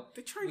you go.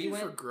 They charge you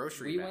for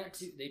grocery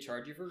bags. They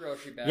charge you for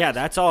grocery bags. Yeah,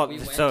 that's all. We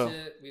went So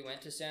we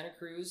went to Santa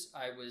Cruz.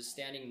 I was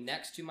standing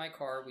next to my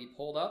car. We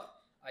pulled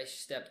up. I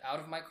stepped out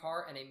of my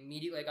car and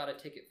immediately I got a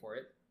ticket for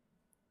it.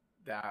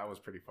 That was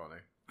pretty funny.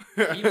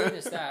 He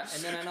witnessed that,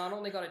 and then I not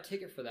only got a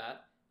ticket for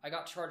that, I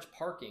got charged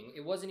parking.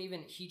 It wasn't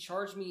even he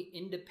charged me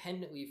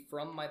independently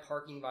from my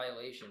parking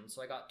violation,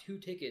 so I got 2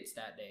 tickets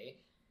that day.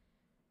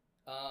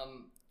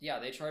 Yeah,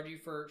 they charge you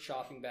for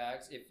shopping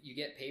bags. If you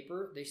get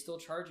paper, they still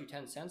charge you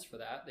 10 cents for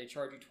that. They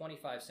charge you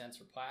 25 cents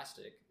for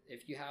plastic.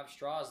 If you have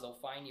straws, they'll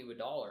fine you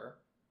 $1.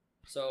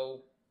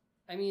 So,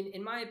 I mean,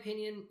 in my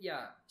opinion,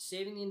 yeah,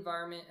 saving the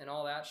environment and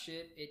all that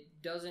shit,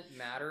 it doesn't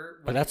matter.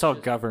 but when that's it's all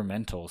just-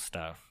 governmental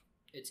stuff.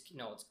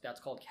 that's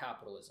called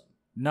capitalism.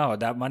 No,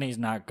 that money's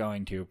not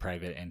going to a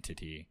private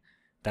entity.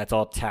 That's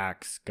all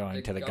tax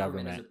going to the Is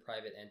government. a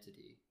private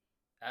entity.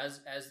 As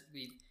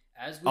we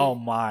Oh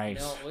my.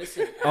 no,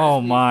 listen. as Oh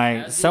we- my.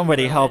 as we've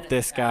Somebody grown help in-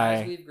 this guy.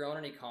 As we've grown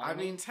an economy. I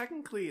mean,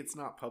 technically, it's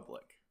not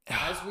public.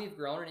 as we've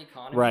grown an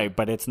economy. Right,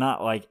 but it's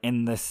not like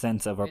in the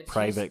sense of a it's just-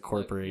 private look, you're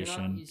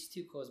corporation. he's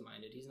too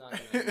close-minded. He's not.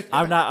 Gonna understand.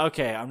 I'm not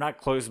okay. I'm not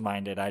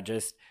closed-minded. I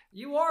just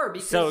You are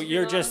because so you're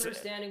you're not just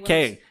understanding what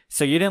okay.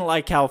 So you didn't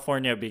like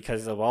California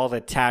because of all the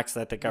tax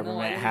that the I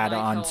government didn't had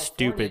like on California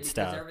stupid because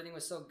stuff. Everything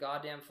was so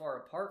goddamn far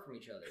apart from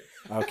each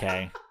other.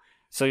 Okay,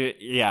 so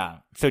yeah.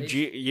 So It's-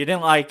 you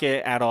didn't like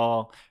it at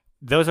all.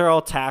 Those are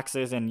all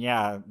taxes, and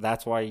yeah,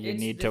 that's why you It's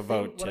need the to thing-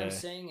 vote What I'm to.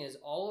 saying is,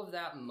 all of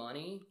that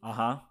money. Uh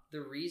huh.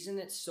 The reason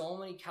that so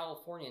many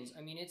Californians,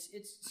 I mean, it's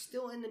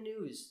still in the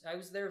news. I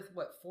was there,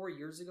 4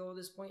 years ago at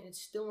this point, and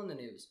it's still in the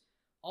news.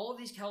 All of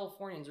these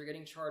Californians are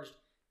getting charged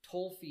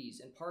toll fees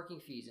and parking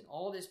fees and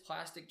all this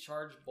plastic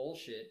charge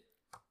bullshit.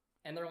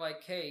 And they're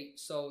like, hey,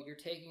 so you're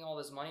taking all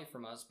this money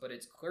from us, but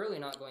it's clearly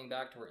not going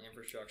back to our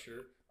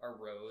infrastructure, our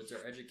roads,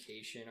 our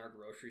education, our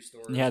grocery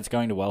stores. Yeah, it's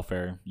going to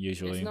welfare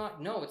usually. It's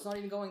not. No, it's not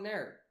even going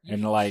there.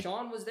 And, like-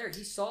 Sean was there.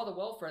 He saw the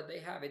welfare they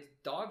have. It's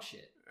dog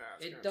shit.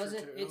 That's It not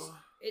doesn't. true, It's too.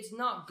 it's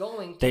not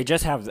going. They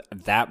just have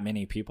that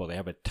many people. They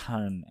have a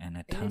ton and a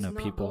And ton it's of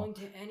not people. going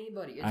to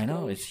anybody. It's I know,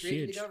 going it's straight to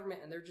huge. the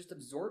government, and they're just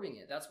absorbing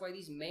it. That's why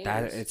these mayors.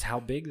 That it's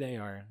how big they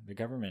are. The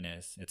government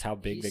is. It's how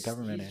big the he's-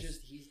 government he's is.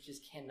 He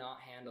just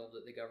cannot handle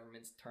that the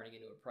government's turning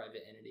into a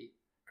private entity.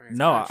 I mean, it's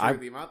No, kinda true. I-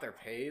 the amount they're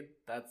paid.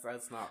 That's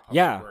not public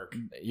Yeah, work.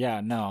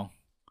 yeah, no,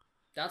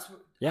 That's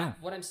what. yeah,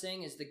 What I'm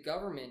saying is the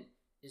government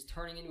is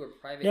turning into a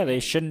private. yeah. They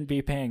entity. shouldn't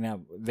be paying that.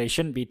 They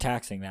shouldn't be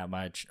taxing that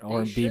much or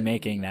They be shouldn't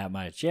making be. that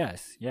much.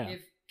 Yes, yeah.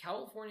 If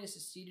California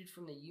seceded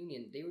from the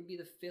union, they would be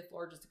the 5th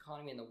largest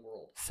economy in the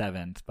world.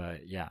 7th,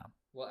 but yeah,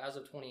 Well, as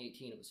of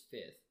 2018, it was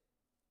 5th.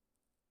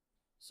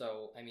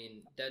 So I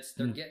mean, that's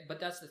they're Hmm. But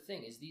that's the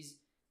thing is these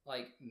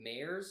like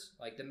mayors,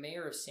 like the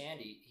mayor of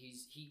Sandy,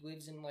 he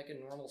lives in like a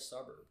normal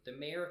suburb. The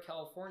mayor of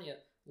California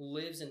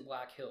lives in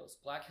Black Hills.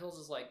 Black Hills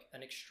is like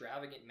an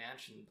extravagant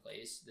mansion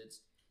place.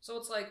 So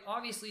it's like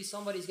obviously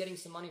somebody's getting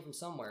some money from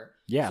somewhere.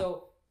 yeah.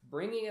 So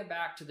bringing it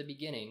back to the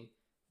beginning,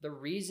 The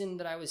reason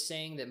that I was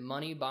saying that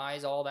money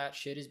buys all that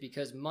shit is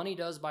because money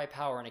does buy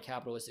power in a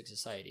capitalistic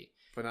society.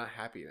 But not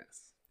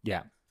happiness.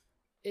 Yeah.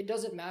 It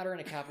doesn't matter in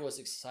a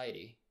capitalistic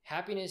society.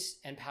 Happiness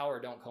and power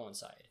don't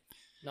coincide.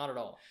 Not at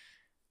all.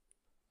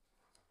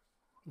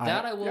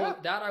 I will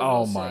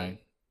Oh say. my.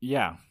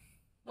 Yeah.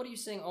 What are you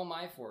saying oh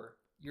my for?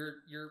 You're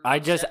I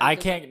upset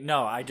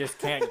because-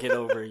 can't get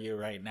over you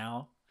right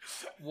now.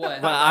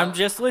 What? But I'm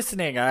just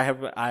listening.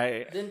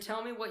 I Then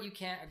tell me what you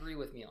can't agree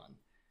with me on.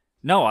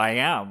 No, I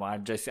am. I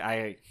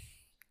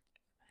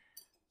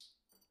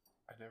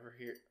never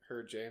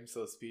heard James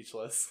so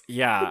speechless.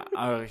 yeah,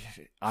 I'm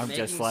Making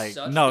just like,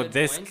 such no, good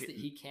this points that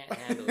he can't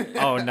handle it.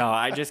 Oh no,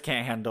 I just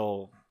can't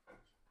handle.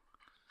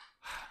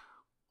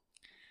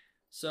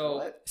 So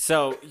What?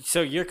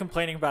 So you're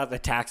complaining about the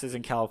taxes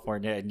in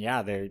California, and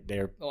yeah,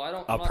 they're well, I'm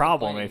a not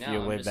problem complaining if now. you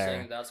I'm live just there.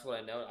 saying that's what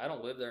I know. I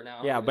don't live there now. I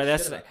don't Yeah, give but a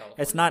that's shit about it's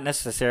California. not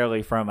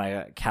necessarily from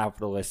a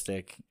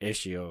capitalistic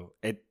issue.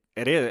 It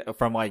is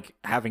from like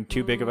having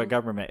too big of a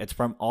government. It's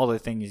from all the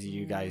things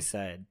you guys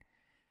said.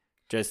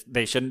 Just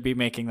they shouldn't be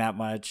making that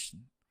much.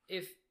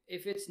 If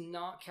it's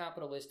not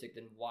capitalistic,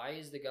 then why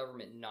is the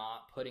government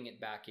not putting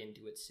it back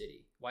into its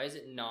city? Why is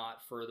it not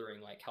furthering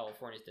like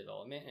California's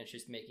development and it's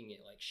just making it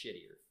like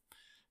shittier?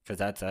 Because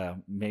that's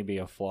maybe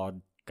a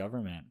flawed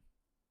government.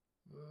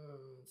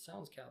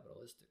 Sounds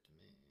capitalistic to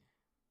me.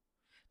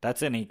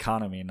 That's an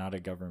economy, not a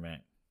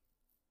government.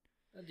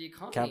 The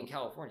economy in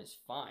California is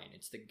fine.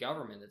 It's the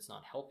government that's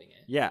not helping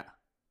it. Yeah.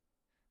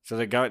 So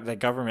the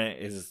government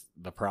is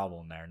the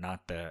problem there,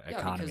 not the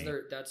economy.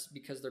 That's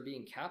because they're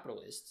being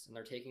capitalists and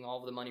they're taking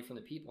all of the money from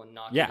the people and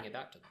not Yeah. giving it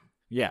back to them.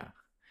 Yeah.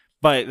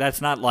 But it's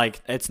not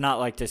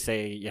like to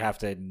say you have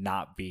to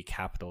not be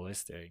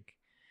capitalistic.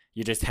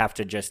 You just have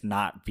to just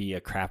not be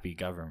a crappy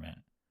government.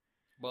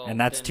 Well, And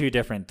that's then two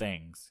different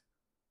things.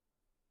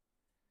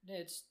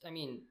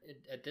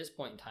 At this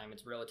point in time,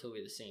 it's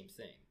relatively the same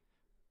thing.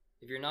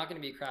 If you're not going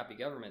to be a crappy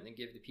government, then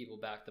give the people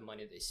back the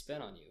money they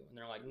spent on you. And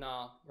they're like,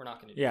 nah, we're not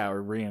going to do Yeah, that.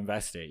 or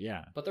reinvest it.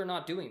 Yeah. But they're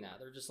not doing that.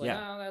 They're just like,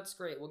 Yeah. oh, that's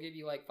great. We'll give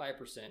you like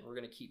 5%. We're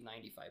going to keep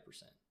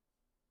 95%.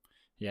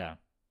 Yeah.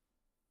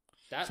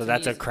 That So to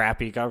that's me a is-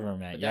 crappy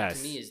government. but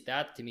Yes.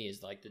 that to me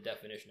is like the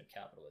definition of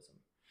capitalism.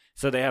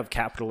 So they have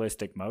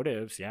capitalistic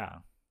motives. Yeah.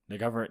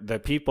 The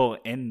people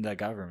in the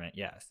government,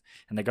 yes,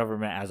 and the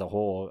government as a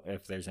whole,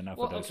 if there's enough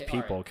of those okay,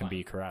 people, all right, can fine.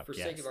 be corrupt. For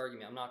yes. sake of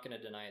argument, I'm not going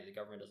to deny the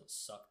government doesn't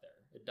suck there.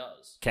 It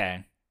does.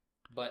 Okay.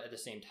 But at the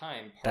same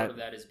time, part of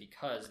that is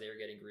because they're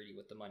getting greedy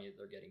with the money that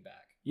they're getting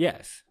back,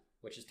 Yes.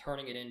 which is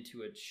turning it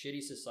into a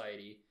shitty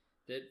society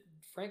that,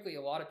 frankly,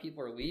 a lot of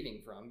people are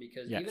leaving from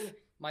because Yes. even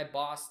my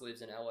boss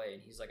lives in LA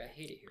and he's like, I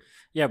hate it here.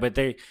 Yeah, but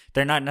they're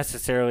not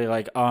necessarily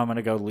like, oh, I'm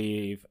gonna go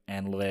leave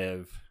and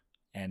live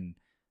and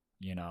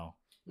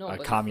No, a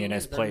but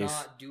communist the thing is, place.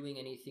 they're not doing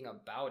anything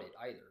about it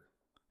either.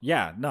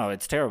 Yeah, no,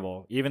 it's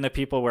terrible. Even the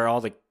people where all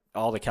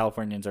the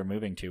Californians are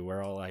moving to,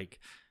 we're all like,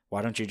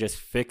 why don't you just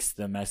fix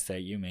the mess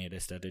that you made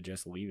instead of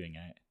just leaving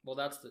it? Well,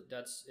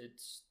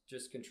 it's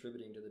just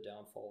contributing to the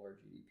downfall of our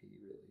GDP,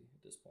 really,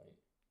 at this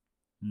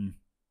point.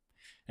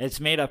 It's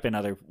made up in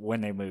other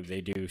when they move.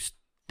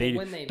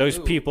 When they those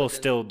move, people but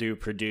then- still do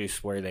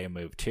produce where they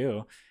move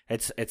to.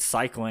 It's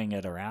cycling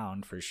it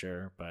around for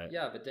sure, but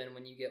Yeah, but then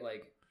when you get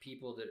like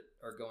people that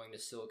are going to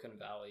Silicon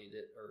Valley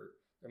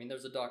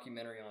there's a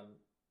documentary on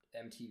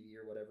MTV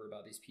or whatever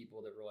about these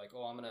people that were like,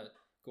 oh, I'm going to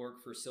go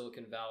work for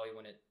Silicon Valley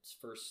when it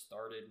first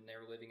started and they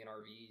were living in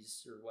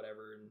RVs or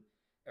whatever and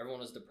everyone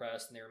was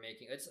depressed and they were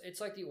making it's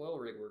like the oil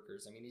rig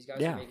workers. I mean, these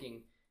guys Yeah. are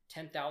making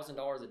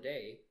 $10,000 a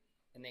day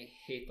and they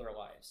hate their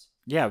lives.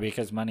 yeah,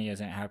 because money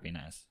isn't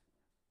happiness.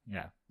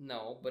 Yeah.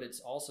 No, but it's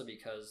also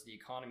because the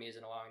economy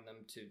isn't allowing them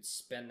to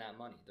spend that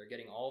money. They're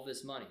getting all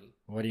this money.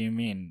 What do you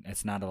mean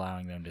it's not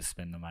allowing them to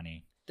spend the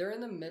money? They're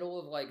in the middle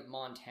of like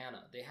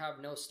Montana. They have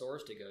no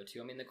stores to go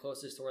to. I mean, the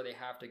closest store they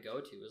have to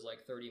go to is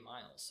like 30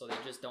 miles. So they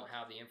just don't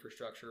have the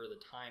infrastructure or the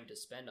time to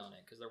spend on it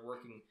because they're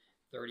working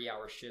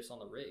 30-hour shifts on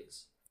the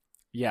rigs.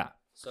 Yeah.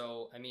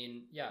 So, I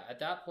mean, yeah, at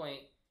that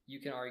point, you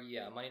can argue,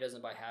 yeah, money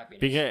doesn't buy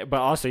happiness.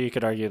 But also you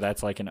could argue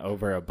that's like an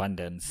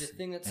overabundance. The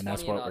thing that's and funny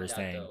that's what about we're that,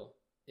 saying. though,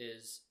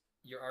 is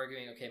you're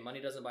arguing, okay, money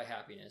doesn't buy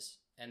happiness.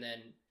 And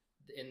then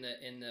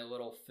in the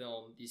little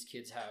film, these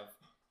kids have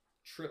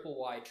triple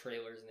wide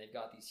trailers and they've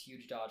got these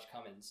huge Dodge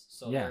Cummins.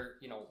 So Yeah.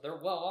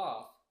 they're well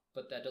off,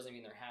 but that doesn't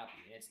mean they're happy.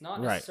 And it's not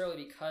Right.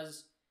 necessarily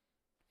because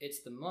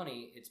it's the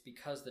money, it's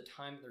because the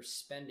time they're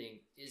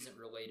spending isn't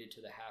related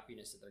to the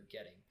happiness that they're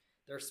getting.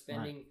 They're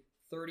spending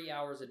 30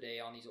 hours a day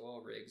on these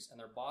oil rigs and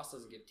their boss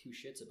doesn't give two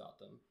shits about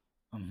them.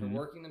 They're Mhm.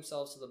 working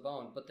themselves to the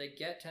bone, but they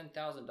get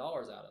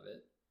 $10,000 out of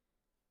it.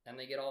 And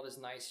they get all this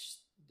nice,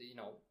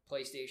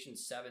 PlayStation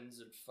 7s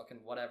and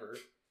fucking whatever.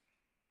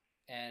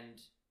 And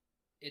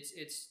it's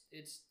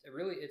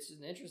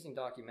an interesting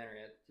documentary.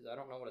 I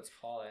don't know what it's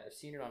called. I've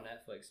seen it on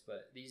Netflix,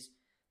 but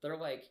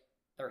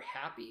they're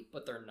happy,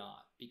 but they're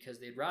not because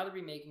they'd rather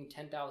be making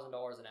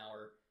 $10,000 an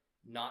hour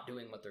not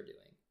doing what they're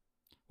doing.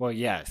 Well,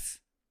 yes.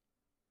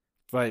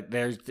 But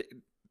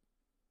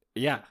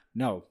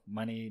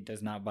money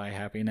does not buy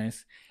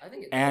happiness. I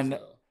think it And- does,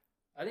 though.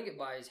 I think it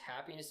buys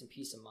happiness and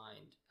peace of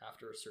mind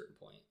after a certain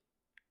point.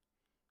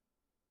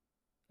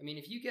 I mean,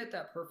 if you get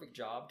that perfect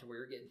job to where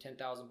you're getting $10,000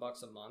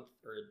 a month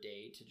or a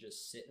day to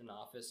just sit in an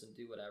office and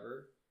do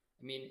whatever,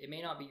 I mean, it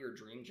may not be your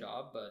dream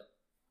job, but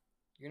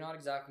you're not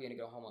exactly going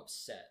to go home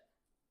upset.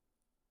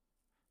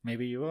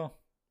 Maybe you will.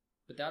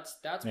 But that's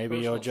Maybe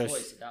personal you'll just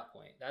choice at that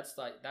point. That's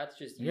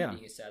just you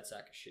being a sad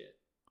sack of shit.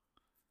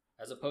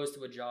 As opposed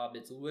to a job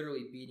that's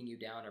literally beating you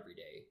down every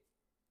day.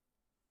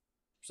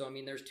 So, I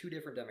mean, there's two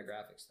different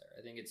demographics there.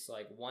 I think it's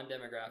like one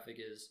demographic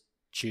is...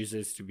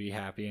 chooses to be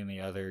happy and the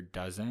other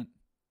doesn't.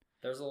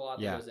 There's a lot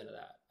that goes into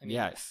that. I mean,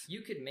 yes.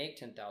 You could make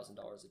 $10,000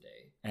 a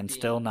day. And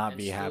still not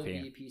be happy. And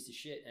still be a piece of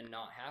shit and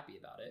not happy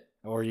about it.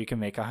 Or you can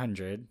make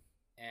 100.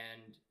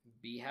 And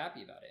be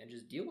happy about it and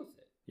just deal with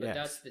it. But Yes.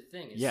 that's the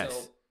thing. Is Yes.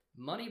 So,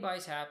 money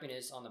buys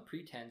happiness on the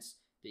pretense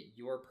that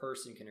your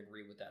person can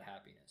agree with that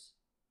happiness.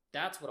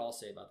 That's what I'll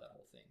say about that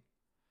whole thing.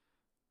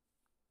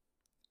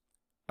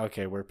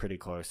 Okay, we're pretty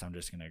close. I'm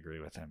just going to agree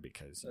with him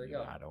because There you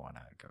go. I don't want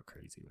to go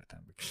crazy with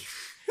him because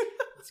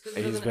It's 'cause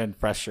he's been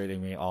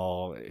frustrating me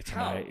all tonight.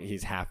 How?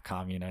 He's half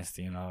communist,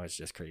 it's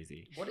just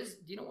crazy. Do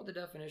you know what the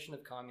definition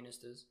of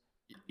communist is?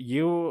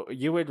 You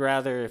would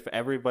rather if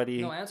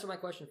everybody No, answer my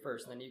question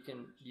first, and then you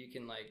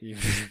can like you,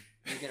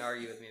 you can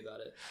argue with me about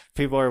it.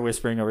 people are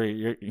whispering over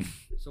your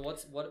So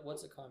what's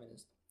a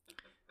communist?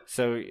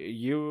 so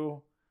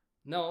you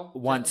No.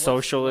 want what's-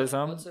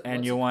 socialism what's a- and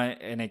what's you a-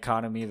 want an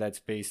economy that's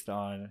based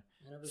on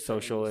I never said any of those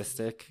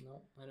socialistic. things.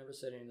 No, I never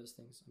said any of those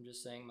things. I'm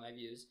just saying my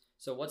views.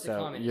 So what's So a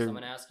communist? you're- I'm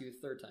going to ask you a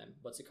third time.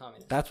 What's a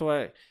communist? That's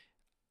what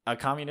a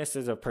communist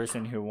is, a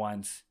person who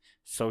wants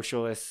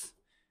socialist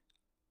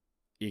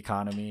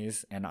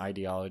economies and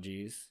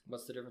ideologies.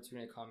 What's the difference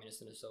between a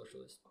communist and a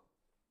socialist?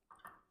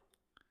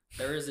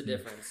 There is a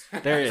difference.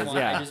 There I is, just want,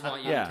 yeah. I just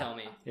want you Yeah. to tell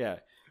me. Yeah.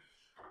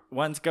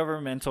 One's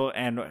governmental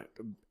and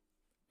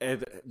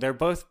they're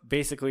both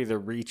basically the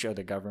reach of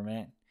the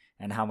government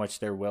and how much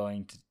they're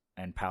willing to,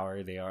 and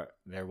power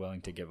they're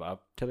willing to give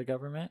up to the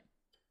government.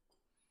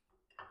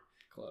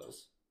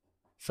 Close.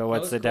 So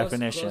what's the Close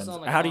definitions?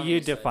 on the How do you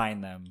communist side.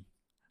 define them?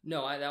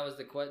 No, that was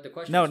the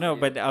question. No, was no,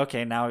 for you. but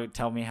okay, now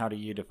tell me how do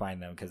you define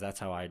them because that's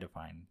how I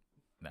define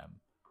them.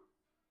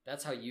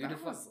 That's how you That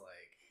define. was like...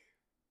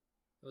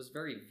 It was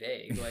very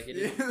vague. Like it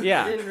didn't,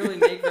 Yeah. it didn't really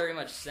make very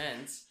much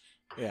sense.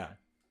 Yeah.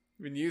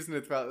 I've been using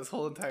it throughout this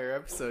whole entire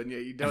episode, and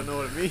yet you don't know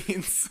what it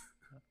means.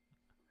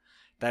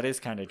 That is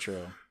kind of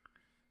true.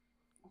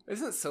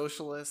 Isn't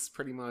socialist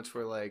pretty much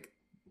where, like,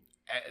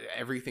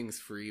 everything's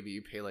free, but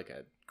you pay, like,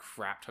 a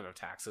crap ton of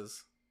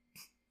taxes?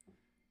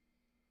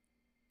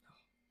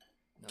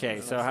 No, Okay,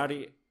 that's so not-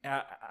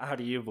 how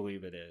do you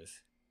believe it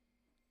is?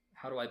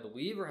 How do I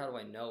believe or how do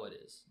I know it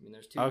is? I mean,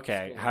 there's two.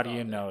 Okay, schools of how do thought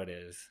you there. know it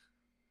is?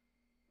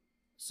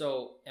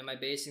 So, am I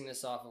basing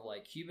this off of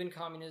like Cuban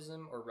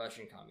communism or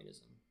Russian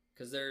communism?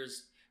 Because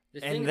there's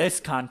the In thing this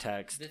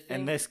context, the in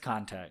thing- this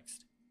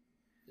context.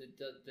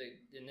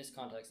 in this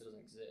context, it doesn't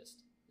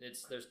exist.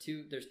 There's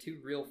two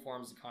real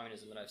forms of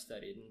communism that I've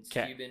studied, and it's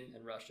 'Kay. Cuban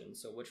and Russian.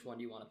 So, which one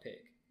do you want to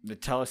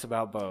pick? Tell us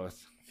about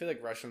both. I feel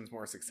like Russian's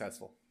more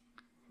successful.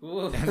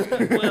 Well,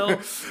 not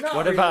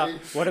What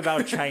really.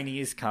 about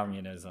Chinese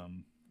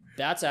communism?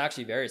 That's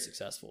actually very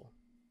successful.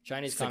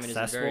 Chinese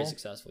communism is very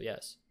Successful? successful.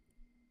 Yes.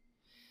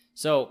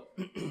 So,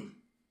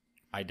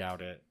 I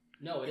doubt it.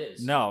 no, it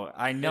is. No,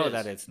 I know is.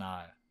 that it's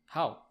not.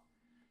 How?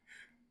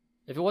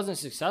 If it wasn't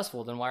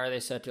successful, then why are they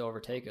set to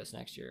overtake us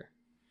next year?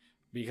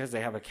 Because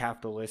they have a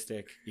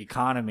capitalistic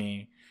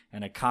economy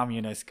and a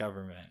communist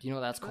government. Do you know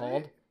what that's Right.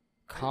 called?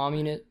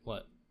 Communist.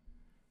 What?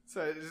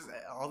 So it just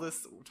all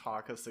this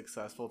talk of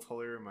successful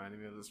totally reminded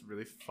me of this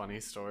really funny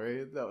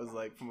story that was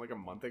like from like a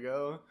month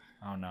ago.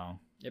 Oh no.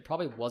 It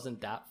probably wasn't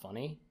that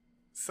funny.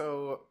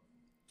 So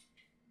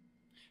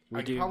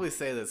I can probably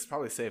say this. It's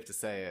probably safe to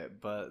say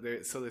it, but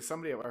there's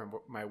somebody at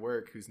my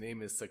work whose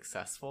name is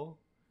Successful.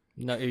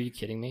 No, are you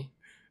kidding me?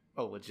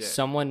 Oh, legit.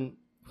 Someone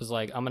was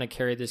like, "I'm gonna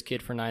carry this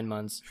kid for 9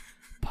 months,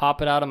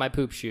 pop it out of my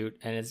poop chute,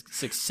 and it's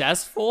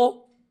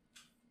successful."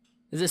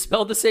 Is it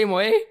spelled the same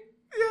way?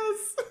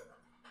 Yes.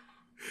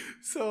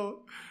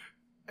 So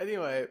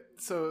anyway,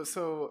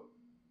 so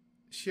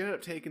she ended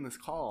up taking this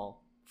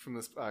call from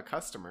this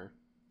customer,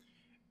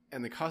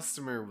 and the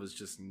customer was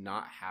just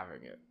not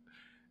having it.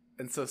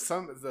 And so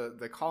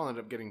the call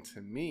ended up getting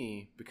to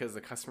me because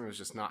the customer was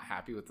just not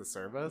happy with the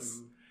service.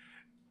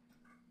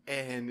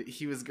 And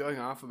he was going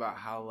off about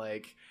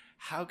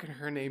how can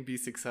her name be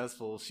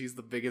successful? She's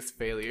the biggest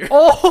failure.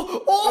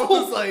 Oh, I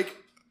was like,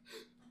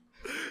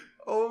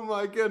 oh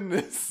my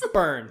goodness.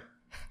 burn,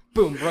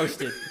 boom,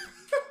 roasted.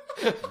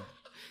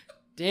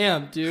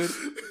 Damn, dude.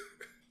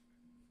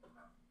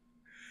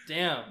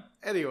 Damn.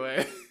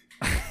 Anyway.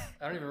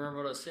 I don't even remember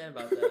what I was saying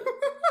about that.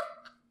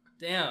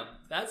 Damn,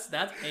 that's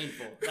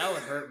painful. That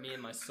would hurt me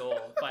in my soul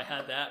if I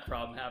had that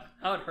problem happen.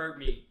 That would hurt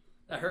me.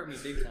 That hurt me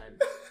big time.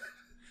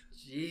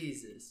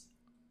 Jesus,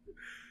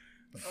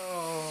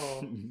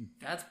 Oh,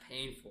 that's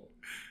painful.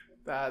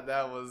 that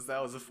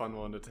was a fun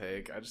one to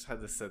take. I just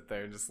had to sit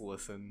there and just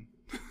listen,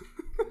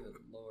 Good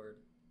Lord.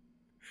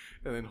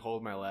 and then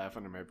hold my laugh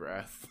under my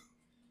breath.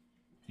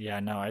 Yeah,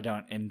 no, I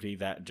don't envy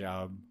that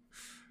job.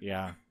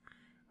 Yeah.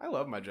 I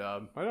love my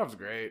job. My job's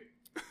great.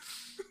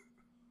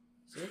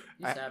 See?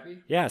 He's happy.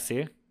 Yeah,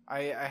 see?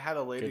 I had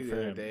a lady Good the for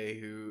other him. day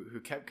who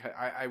kept.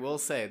 I will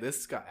say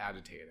this got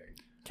agitating.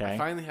 Okay. I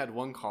finally had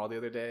one call the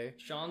other day.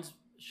 Sean's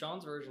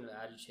version of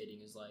agitating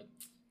is like,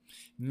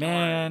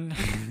 Man,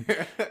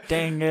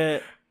 dang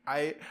it.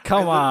 I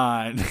Come look-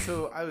 on.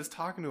 So I was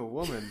talking to a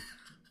woman.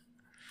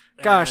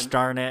 Gosh and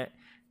darn it.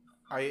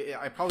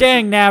 I probably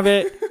Dang should-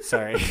 nabbit.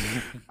 Sorry.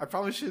 I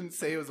probably shouldn't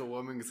say it was a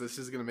woman because this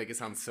is gonna make it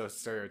sound so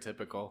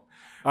stereotypical.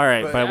 All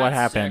right, But but what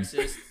 "That's happened?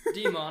 Sexist,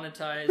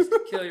 demonetized,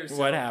 kill yourself.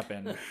 What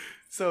happened?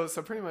 So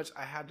pretty much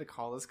I had to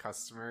call this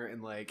customer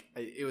and like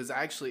it was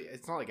actually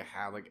it's not like a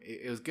had like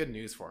it was good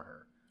news for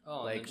her.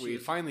 Oh, Like and then we she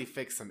was- finally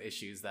fixed some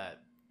issues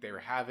that they were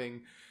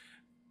having,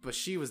 but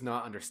she was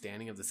not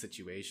understanding of the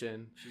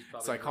situation. she's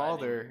probably So I called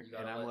driving. her You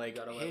gotta and I'm let- like,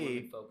 you gotta let hey,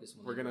 women focus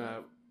when we're they gonna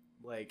drive.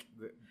 like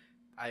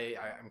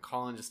I'm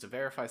calling just to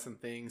verify some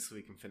things so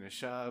we can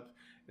finish up.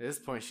 At this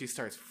point she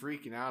starts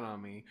freaking out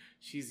on me.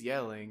 She's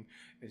yelling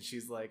and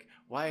she's like,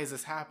 why is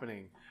this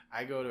happening?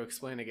 I go to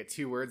explain, I get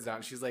 2 words out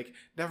and she's like,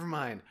 never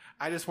mind,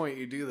 I just want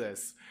you to do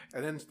this.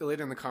 And then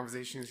later in the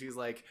conversation she's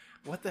like,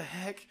 what the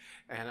heck?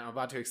 And I'm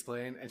about to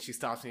explain and she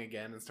stops me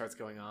again and starts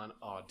going on.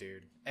 Oh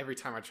dude, every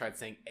time I tried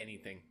saying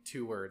anything,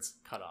 2 words,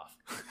 cut off.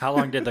 How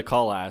long did the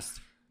call last?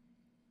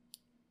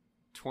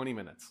 20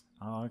 minutes.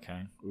 Oh,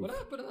 okay. Oof. What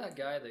happened to that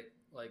guy that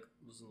like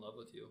was in love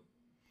with you?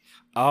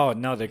 Oh,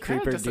 no, the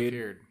Kinda creeper dude.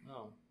 disappeared.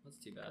 Oh, that's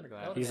too bad. Kinda glad.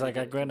 That would've He's been a like,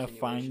 good "I'm gonna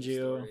continuation find you."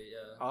 story,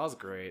 Yeah. Oh, that was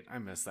great. I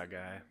miss that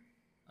guy.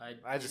 I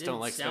It just don't didn't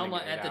like sound spending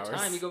like 8 at the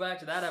hours. time you go back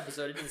to that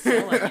episode. It didn't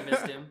sound like you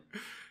missed him.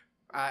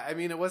 I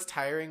mean, it was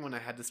tiring when I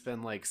had to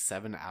spend like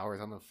 7 hours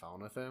on the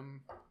phone with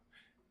him.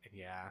 And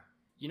yeah,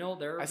 You know,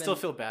 I still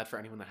feel bad for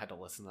anyone that had to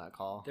listen to that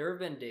call. there have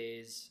been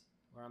days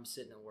where I'm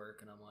sitting at work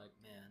and I'm like,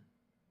 man,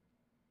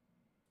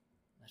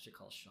 I should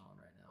call Sean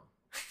right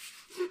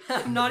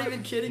now. I'm not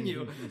even kidding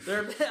you.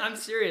 I'm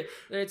serious.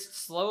 It's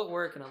slow at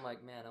work and I'm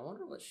like, man, I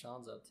wonder what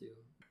Sean's up to.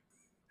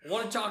 I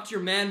want to talk to your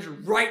manager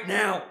right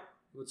now.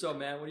 What's up,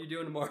 man? What are you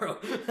doing tomorrow?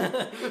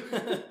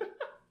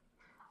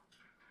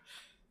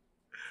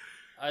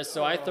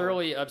 So I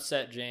thoroughly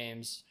upset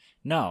James.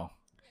 No,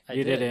 I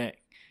you did, didn't.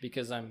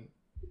 because I'm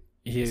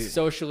a You,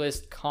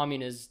 socialist,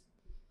 communist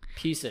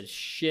piece of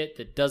shit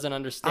that doesn't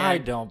understand. I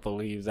don't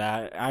believe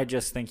that. I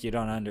just think you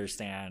don't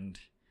understand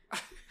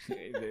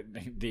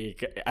the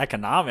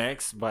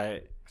economics,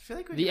 but I feel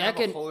like we The could have a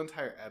econ- whole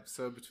entire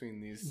episode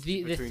between these.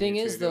 The between thing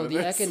you two is, though, doing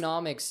the this.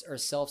 economics are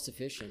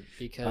self-sufficient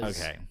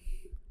because okay.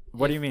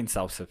 What do you mean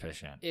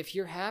self-sufficient? if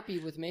you're happy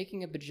with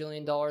making $1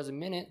 bajillion a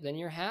minute, then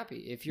you're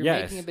happy. If you're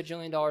Yes. making $1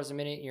 bajillion a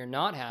minute and you're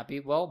not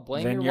happy, well,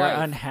 blame Then your you're wife.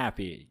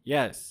 unhappy.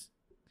 Yes.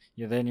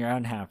 Then you're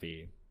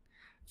unhappy.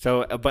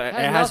 So, but it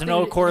has nothing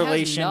no to-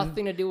 correlation. It has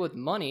nothing to do with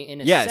money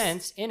in a Yes.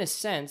 sense. In a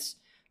sense,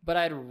 but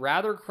I'd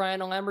rather cry in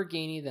a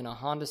Lamborghini than a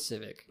Honda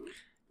Civic.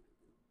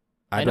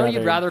 I know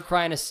you'd rather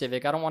cry in a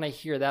Civic. I don't want to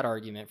hear that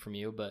argument from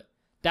you, but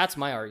that's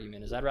my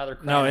argument. Is I'd rather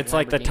cry. No, in a it's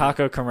like the Lamborghini.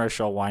 taco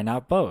commercial. Why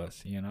not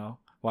both? You know,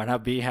 why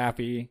not be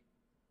happy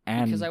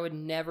and Because I would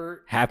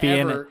never, happy in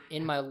ever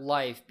in my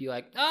life be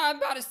like, I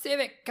bought a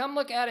Civic. Come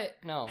look at it.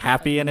 No.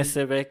 happy in a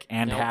Civic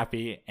and Nope.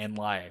 happy in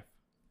life.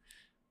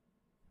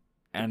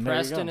 And there you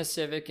Depressed go. in a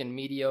Civic and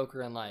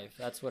mediocre in life.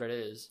 That's what it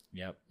is.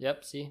 Yep.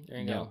 Yep. See, there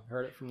you Yeah. go.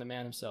 Heard it from the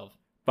man himself.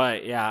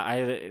 But yeah,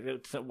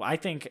 I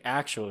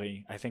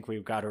think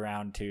we've got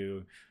around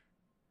to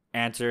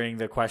answering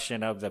the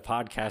question of the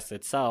podcast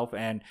itself.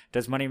 And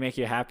does money make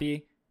you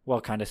happy? Well,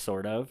 kind of,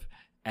 sort of.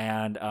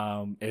 And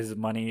is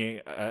money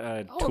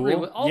a I'll tool? agree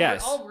with,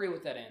 Yes. I'll agree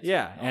with that answer.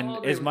 Yeah. I'll And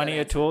agree is with money that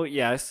a answer. tool?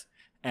 Yes.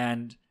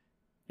 And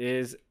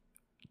is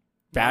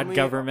bad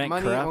government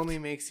money corrupt? only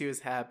makes you as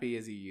happy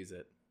as you use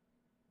it.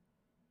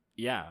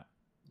 Yeah.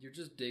 You're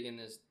just digging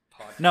this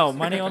podcast. No,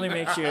 money only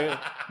makes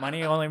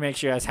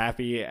you as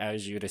happy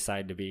as you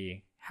decide to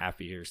be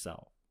happy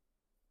yourself.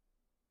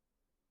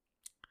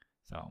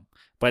 So,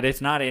 but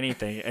it's not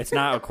anything. It's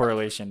not a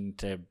correlation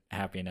to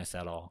happiness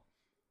at all.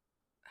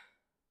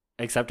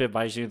 Except it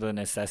buys you the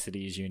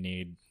necessities you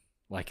need,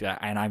 like that,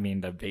 and I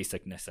mean the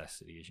basic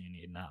necessities you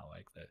need, not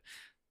like the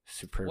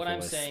superfluous What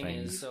I'm saying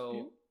things. is,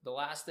 so the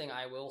last thing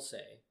I will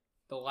say,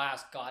 the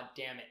last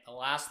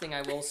thing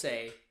I will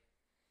say.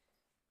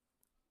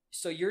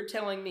 So you're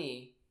telling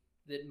me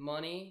that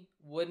money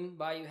wouldn't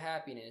buy you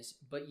happiness,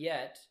 but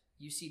yet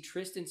you see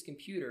Tristan's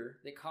computer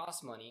that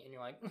costs money, and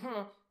you're like,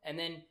 and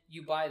then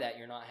you buy that,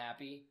 you're not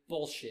happy?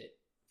 Bullshit.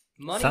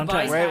 Money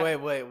Sometimes- buys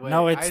Wait.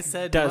 No, I it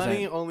said doesn't.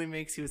 money only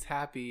makes you as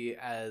happy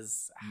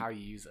as how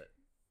you use it.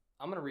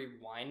 I'm gonna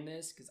rewind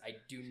this because I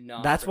do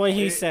not. That's what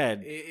he recall-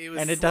 said. It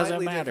was And it doesn't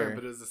slightly matter. different,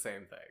 but it was the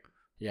same thing.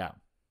 Yeah.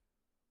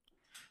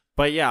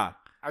 But yeah,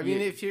 I mean,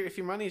 if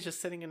your money is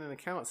just sitting in an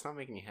account, it's not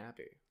making you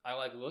happy. I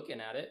like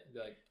looking at it. Be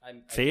like, I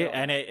see, know.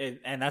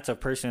 and that's a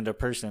person to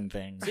person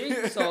thing.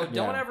 See, so don't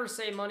Yeah. ever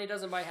say money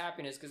doesn't buy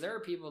happiness because there are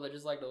people that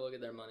just like to look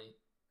at their money.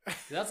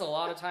 That's a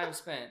lot of time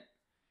spent.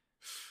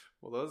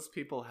 Well, those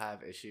people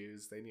have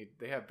issues.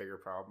 They have bigger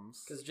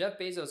problems. Because Jeff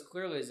Bezos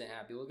clearly isn't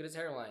happy. Look at his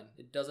hairline.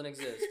 It doesn't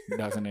exist.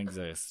 Doesn't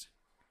exist.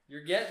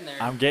 You're getting there.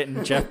 I'm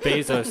getting Jeff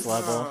Bezos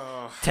level.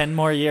 Oh. 10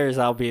 more years,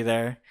 I'll be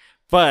there.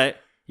 But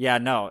yeah,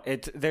 no,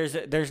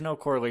 there's no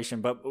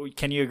correlation. But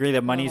can you agree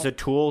that money's a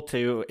tool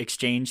to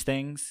exchange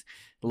things?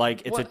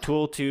 Like it's a What?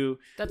 tool to.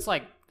 That's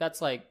like.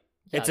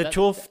 Yeah, It's a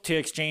tool to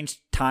exchange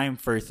time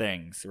for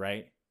things,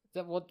 right?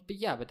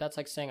 But that's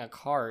like saying a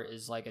car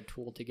is like a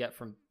tool to get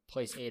from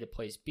place A to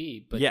place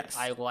B. But Yes.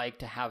 I like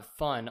to have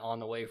fun on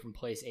the way from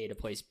place A to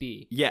place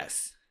B.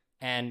 Yes.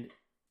 And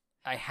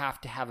I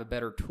have to have a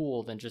better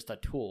tool than just a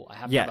tool. I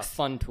have to Yes. have a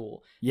fun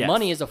tool. Yes.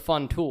 Money is a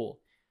fun tool.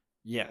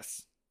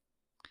 Yes.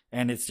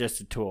 And it's just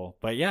a tool.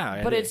 But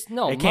yeah. But it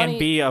money, can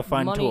be a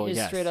fun money tool. Money is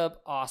yes. straight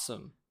up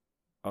awesome.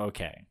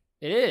 Okay.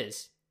 It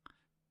is.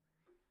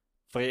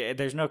 But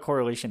there's no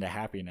correlation to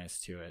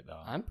happiness to it,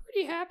 though. I'm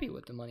pretty happy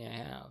with the money I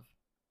have.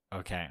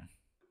 Okay.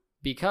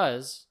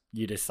 Because,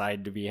 You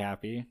decide to be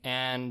happy.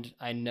 and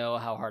I know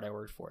how hard I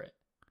worked for it.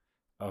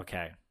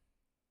 Okay.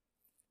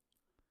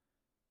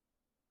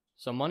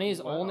 So money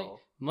is Wow. only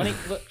money.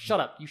 Look, shut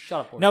up. You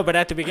shut up. No, but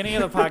at the beginning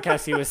of the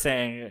podcast, he was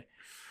saying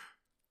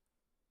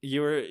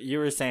you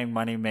were saying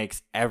money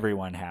makes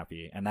everyone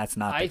happy, and that's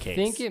not the I case.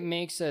 think it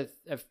makes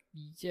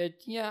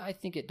yeah, I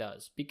think it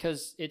does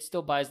because it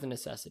still buys the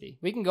necessity.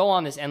 We can go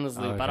on this endless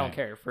loop. I don't Okay.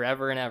 care,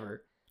 forever and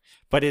ever.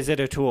 But is it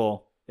a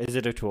tool? Is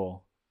it a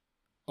tool?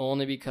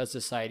 Only because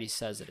society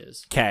says it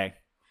is. Okay.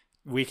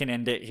 We can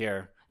end it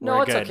here. No,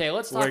 We're it's good. okay.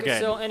 Let's We're talk. good.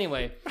 So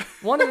anyway,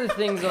 one of the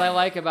things that I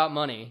like about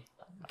money,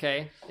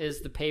 okay, is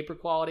the paper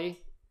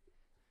quality.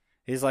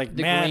 He's like,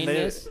 The man,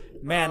 greenness.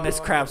 this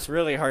crap's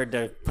really hard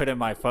to put in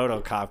my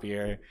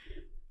photocopier.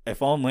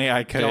 If only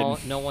I could.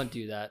 Don't. No one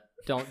do that.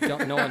 Don't.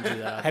 No one do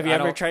that. Have you I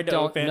ever don't- tried to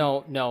don't- open-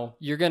 No.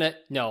 You're gonna.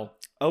 No.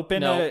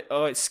 Open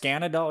No.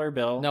 scan a dollar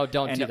bill. No,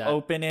 don't and do that.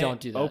 Open it. Don't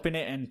do that. Open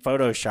it in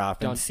Photoshop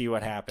Don't- and see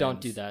what happens.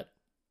 Don't do that.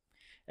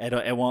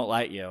 It won't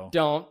let you.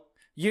 Don't.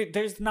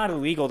 There's not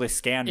illegal to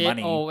scan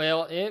money. Oh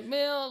well.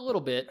 Well, a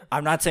little bit.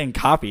 I'm not saying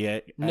copy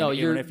it. No, even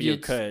you're. if you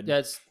it's- could.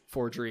 That's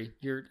forgery.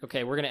 You're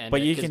okay. We're gonna end.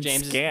 But it you 'cause can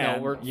James scan- Is,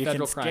 no, we're you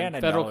federal can crime. scan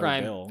a Federal dollar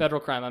crime. bill.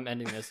 Federal crime. I'm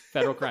ending this.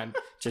 Federal crime.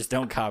 Just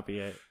don't copy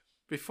it.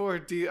 Before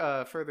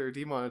further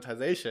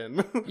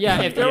demonetization.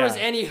 Yeah. If there was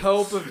Yeah. any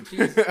hope of.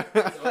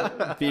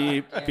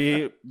 Beep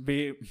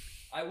beep.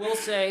 I will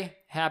say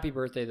happy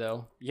birthday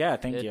though. Yeah,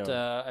 thank you.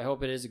 I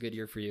hope it is a good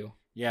year for you,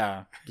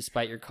 Yeah,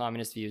 despite your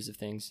communist views of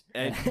things.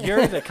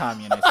 you're the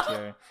communist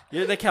here.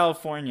 You're the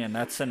Californian.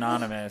 That's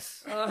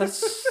synonymous.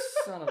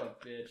 Son of a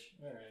bitch.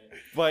 All right.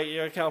 But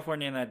you're a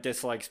Californian that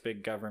dislikes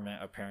big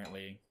government.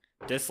 Apparently,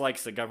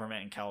 dislikes the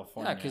government in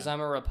California. Yeah, because I'm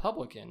a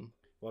Republican,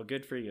 Well,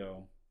 good for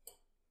you.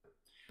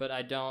 but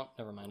I don't.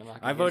 Never mind. I'm not.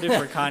 I Gonna voted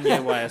for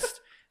Kanye West.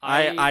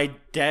 I- I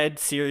dead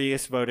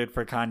serious voted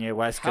for Kanye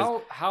West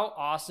because How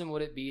awesome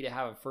would it be to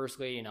have a first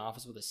lady in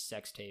office with a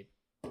sex tape?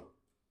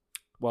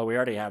 well, we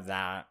already have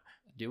that.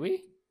 Do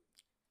we?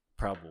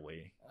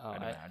 Probably. Oh,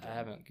 I'd I imagine.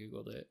 haven't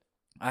Googled it.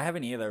 I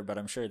haven't either, but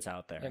I'm sure it's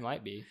out there. It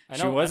might be.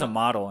 She was a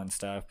model and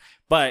stuff.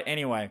 But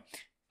anyway,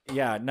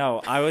 yeah,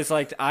 no, I was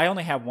like, I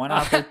only have one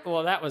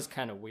Well, that was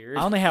kind of weird.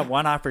 I only have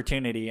one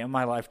opportunity in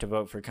my life to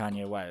vote for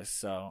Kanye West,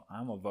 so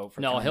I'm gonna vote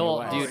for No, Kanye he'll-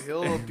 West. Oh, dude,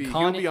 he'll be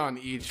Kanye- on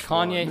each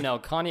Kanye, one. no,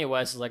 Kanye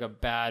West is like a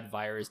bad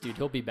virus, dude.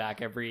 He'll be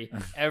back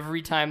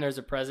every time there's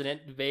a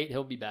president debate.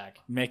 He'll be back.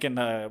 Making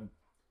the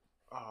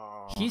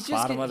Oh. He's just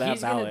bottom gonna, of that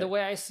he's gonna, ballot. the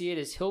way I see it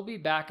is he'll be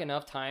back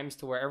enough times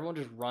to where everyone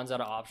just runs out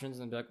of options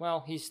and be like,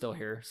 well, he's still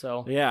here.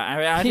 So yeah,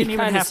 I He didn't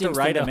even kinda have to seems to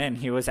write him know. in.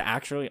 He was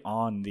actually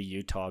on the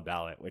Utah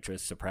ballot, which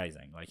was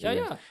surprising. Like,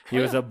 he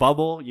was Oh, a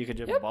bubble. You could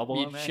just Yep. bubble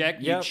You him in. check,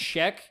 Yep. you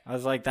check. I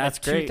was like, that's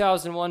a great.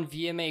 2001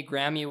 VMA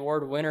Grammy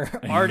Award winner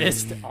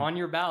artist on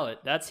your ballot.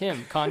 That's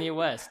him, Kanye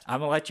West.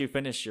 I'm gonna let you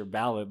finish your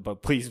ballot,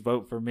 but please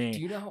vote for me. Do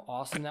you know how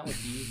awesome that would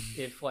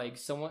be if like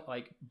someone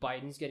like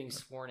Biden's getting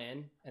sworn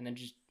in and then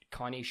just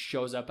Kanye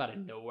shows up out of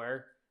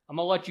nowhere? I'm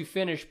gonna let you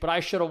finish, but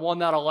I should have won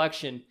that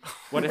election.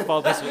 What if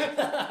all this?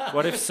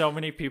 What if so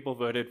many people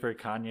voted for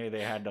Kanye they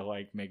had to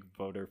like make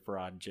voter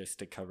fraud just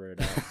to cover it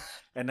up?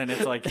 And then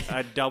it's like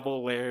a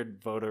double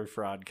layered voter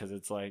fraud because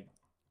it's like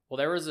Well,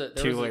 there was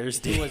Two layers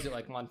who deep. was it,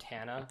 like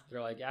Montana?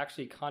 They're like,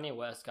 actually, Kanye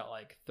West got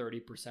like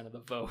 30% of the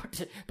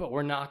vote, but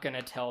we're not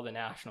gonna tell the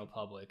national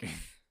public.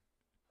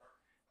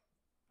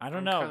 I don't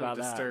I'm know kinda about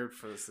that. disturbed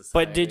for the society.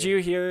 But did you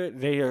hear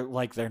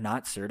they're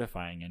not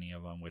certifying any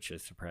of them, which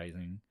is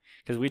surprising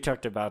because we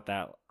talked about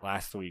that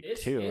last week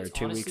too, or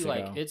 2 honestly, weeks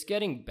like, ago. it's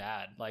getting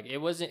bad. Like it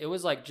wasn't. It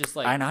was like just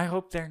like. And I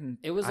hope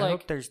It was I like-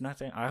 hope there's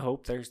nothing. I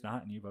hope there's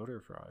not any voter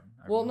fraud.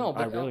 Well, no,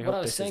 but I really what hope I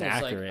was this saying is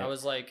is accurate. like I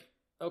was like,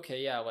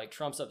 okay, yeah, like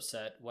Trump's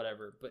upset,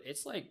 whatever. But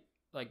it's like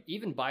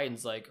even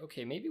Biden's like,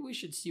 okay, maybe we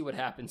should see what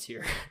happens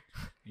here.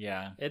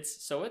 yeah.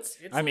 it's I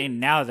like-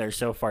 mean, now they're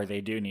so far they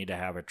do need to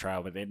have a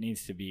trial, but it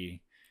needs to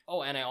be.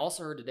 Oh, and I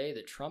also heard today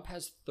that Trump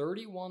has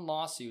 31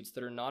 lawsuits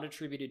that are not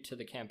attributed to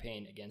the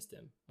campaign against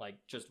him, like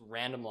just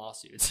random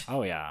lawsuits.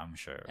 Oh yeah, I'm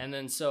sure. And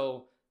then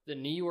so the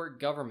New York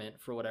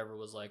government, for whatever,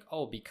 was like,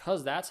 oh,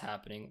 because that's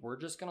happening, we're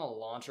just going to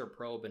launch a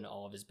probe into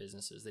all of his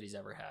businesses that he's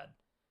ever had.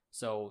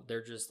 So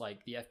they're just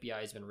like, the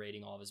FBI has been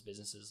raiding all of his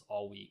businesses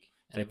all week.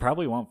 They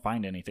probably won't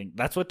find anything.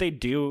 That's what they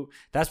do.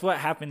 That's what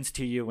happens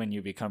to you when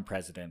you become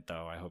president,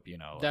 though. I hope you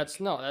know.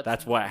 That's what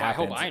happens. I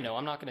hope I know.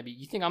 I'm not going to be.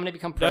 You think I'm going to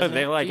become No, president?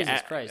 they like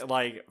Jesus Christ.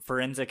 like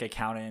forensic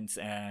accountants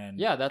and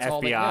that's FBI,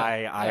 all they,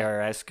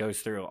 IRS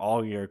goes through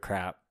all your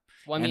crap.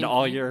 Well, I mean, and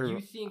all you your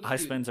think,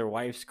 husbands or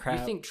wives' crap.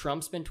 You think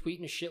Trump's been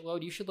tweeting a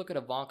shitload? You should look at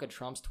Ivanka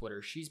Trump's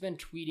Twitter. She's been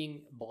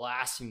tweeting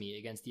blasphemy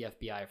against the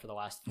FBI for the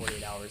last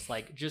 48 hours,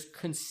 like just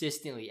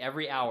consistently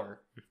every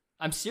hour.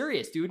 I'm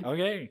serious, dude.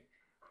 Okay.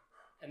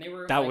 And they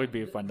were that like, would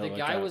be fun to look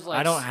guy at. was like,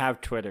 I don't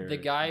have Twitter. The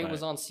guy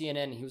was on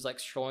CNN. He was like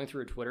scrolling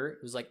through Twitter. It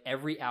was like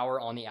every hour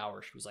on the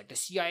hour. She was like, the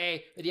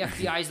CIA, the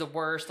FBI is the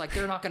worst. Like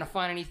they're not going to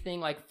find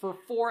anything. Like for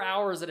 4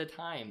 hours at a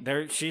time.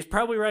 She's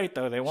probably right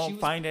though. They won't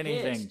find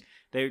anything.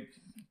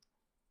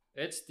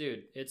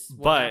 It's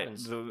what but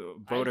happens. The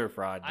voter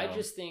fraud. Though. I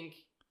just think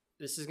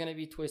this is going to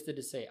be twisted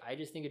to say. I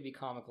just think it'd be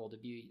comical to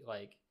be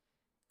like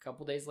a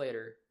couple days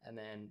later, and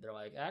then they're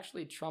like,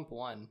 actually, Trump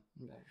won.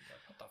 Like,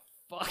 what the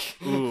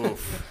fuck?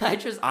 Oof.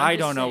 I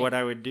don't know what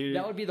I would do.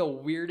 That would be the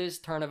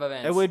weirdest turn of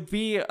events. It would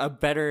be a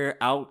better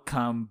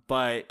outcome,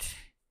 but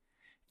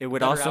it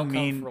would also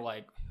mean for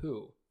like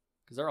who?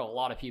 Because there are a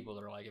lot of people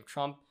that are like, if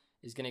Trump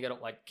is going to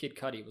get like Kid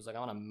Cudi was like, I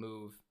want to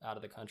move out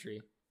of the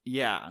country.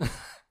 Yeah.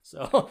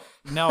 So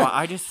no,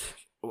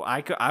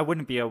 I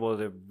wouldn't be able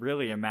to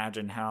really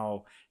imagine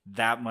how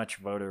that much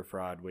voter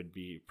fraud would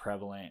be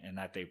prevalent and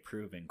that they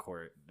prove in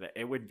court.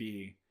 It would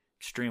be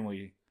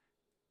extremely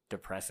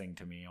depressing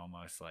to me,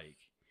 almost like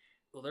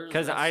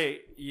because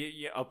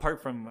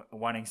apart from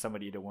wanting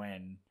somebody to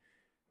win,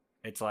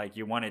 it's like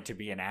you want it to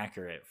be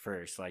inaccurate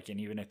first. Like, and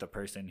even if the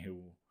person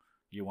who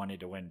you wanted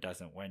to win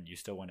doesn't win, you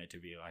still want it to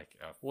be like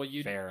a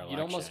fair election.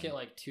 You'd almost get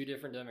like two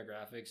different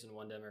demographics, and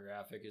one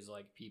demographic is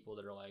like people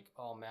that are like,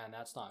 oh man,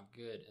 that's not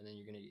good, and then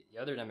you're gonna get the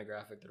other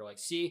demographic that are like,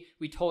 see,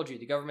 we told you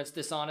the government's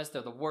dishonest,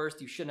 they're the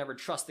worst, you should never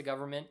trust the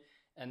government,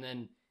 and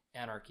then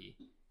anarchy.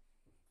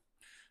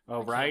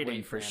 Oh,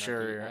 rioting for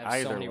sure. I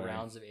have so many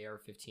rounds of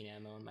AR-15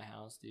 ammo in my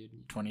house, dude.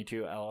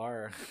 22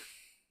 LR. I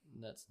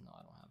don't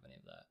have any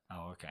of that.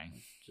 Oh, okay.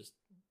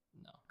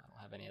 No, I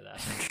don't have any of that.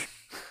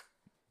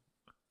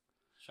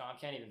 Sean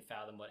can't even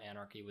fathom what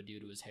anarchy would do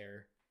to his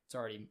hair. It's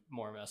already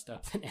more messed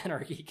up than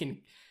anarchy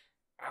can.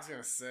 I was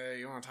gonna say,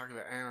 you want to talk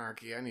about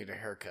anarchy? I need a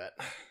haircut.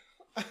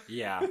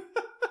 Yeah,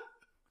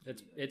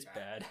 it's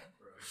bad.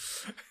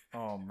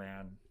 Oh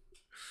man.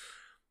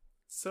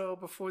 So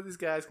before these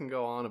guys can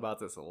go on about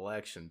this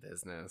election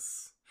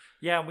business,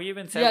 yeah, we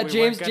even said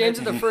James at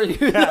the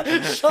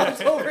first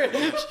Sean's over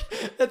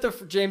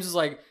it. James is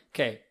like,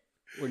 okay,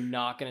 we're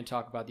not gonna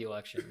talk about the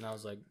election, and I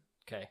was like,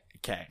 okay.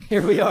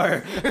 Here we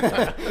are.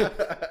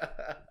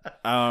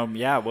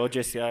 Yeah, we'll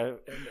just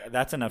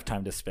that's enough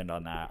time to spend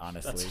on that,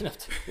 honestly.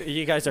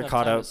 You guys are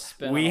caught up.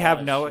 We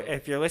have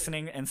if you're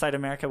listening inside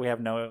America,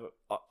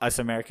 us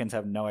Americans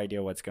have no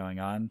idea what's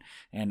going on,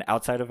 and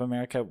outside of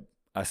America,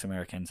 us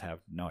Americans have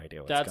no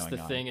idea what's going on.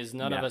 That's the thing, is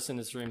none of us in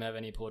this room have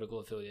any political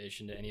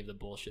affiliation to any of the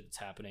bullshit that's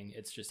happening.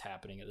 It's just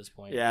happening at this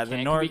point. Yeah,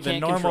 the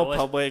normal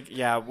public,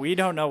 we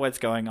don't know what's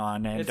going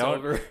on, and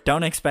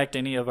don't expect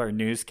any of our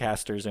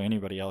newscasters or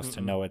anybody else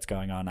to know what's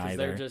going on either.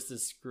 They're just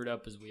as screwed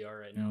up as we are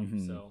right now.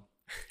 So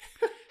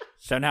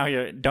so now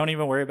don't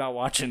even worry about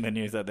watching the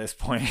news at this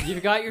point.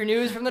 You've got your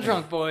news from the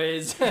Drunk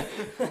Boys.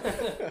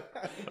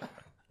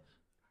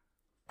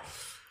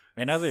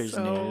 In others'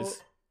 news.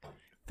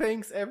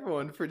 Thanks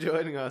everyone for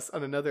joining us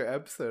on another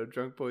episode of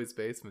Drunk Boys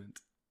Basement.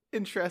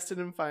 Interested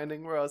in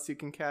finding where else you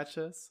can catch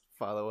us?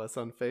 Follow us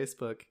on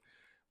Facebook.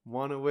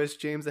 Want to wish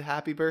James a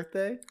happy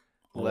birthday?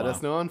 Let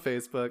us know on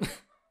Facebook.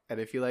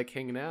 And if you like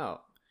hanging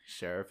out,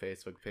 share our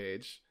Facebook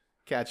page.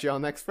 Catch you all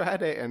next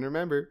Friday, and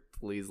remember,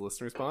 please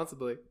listen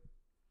responsibly.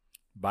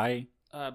 Bye.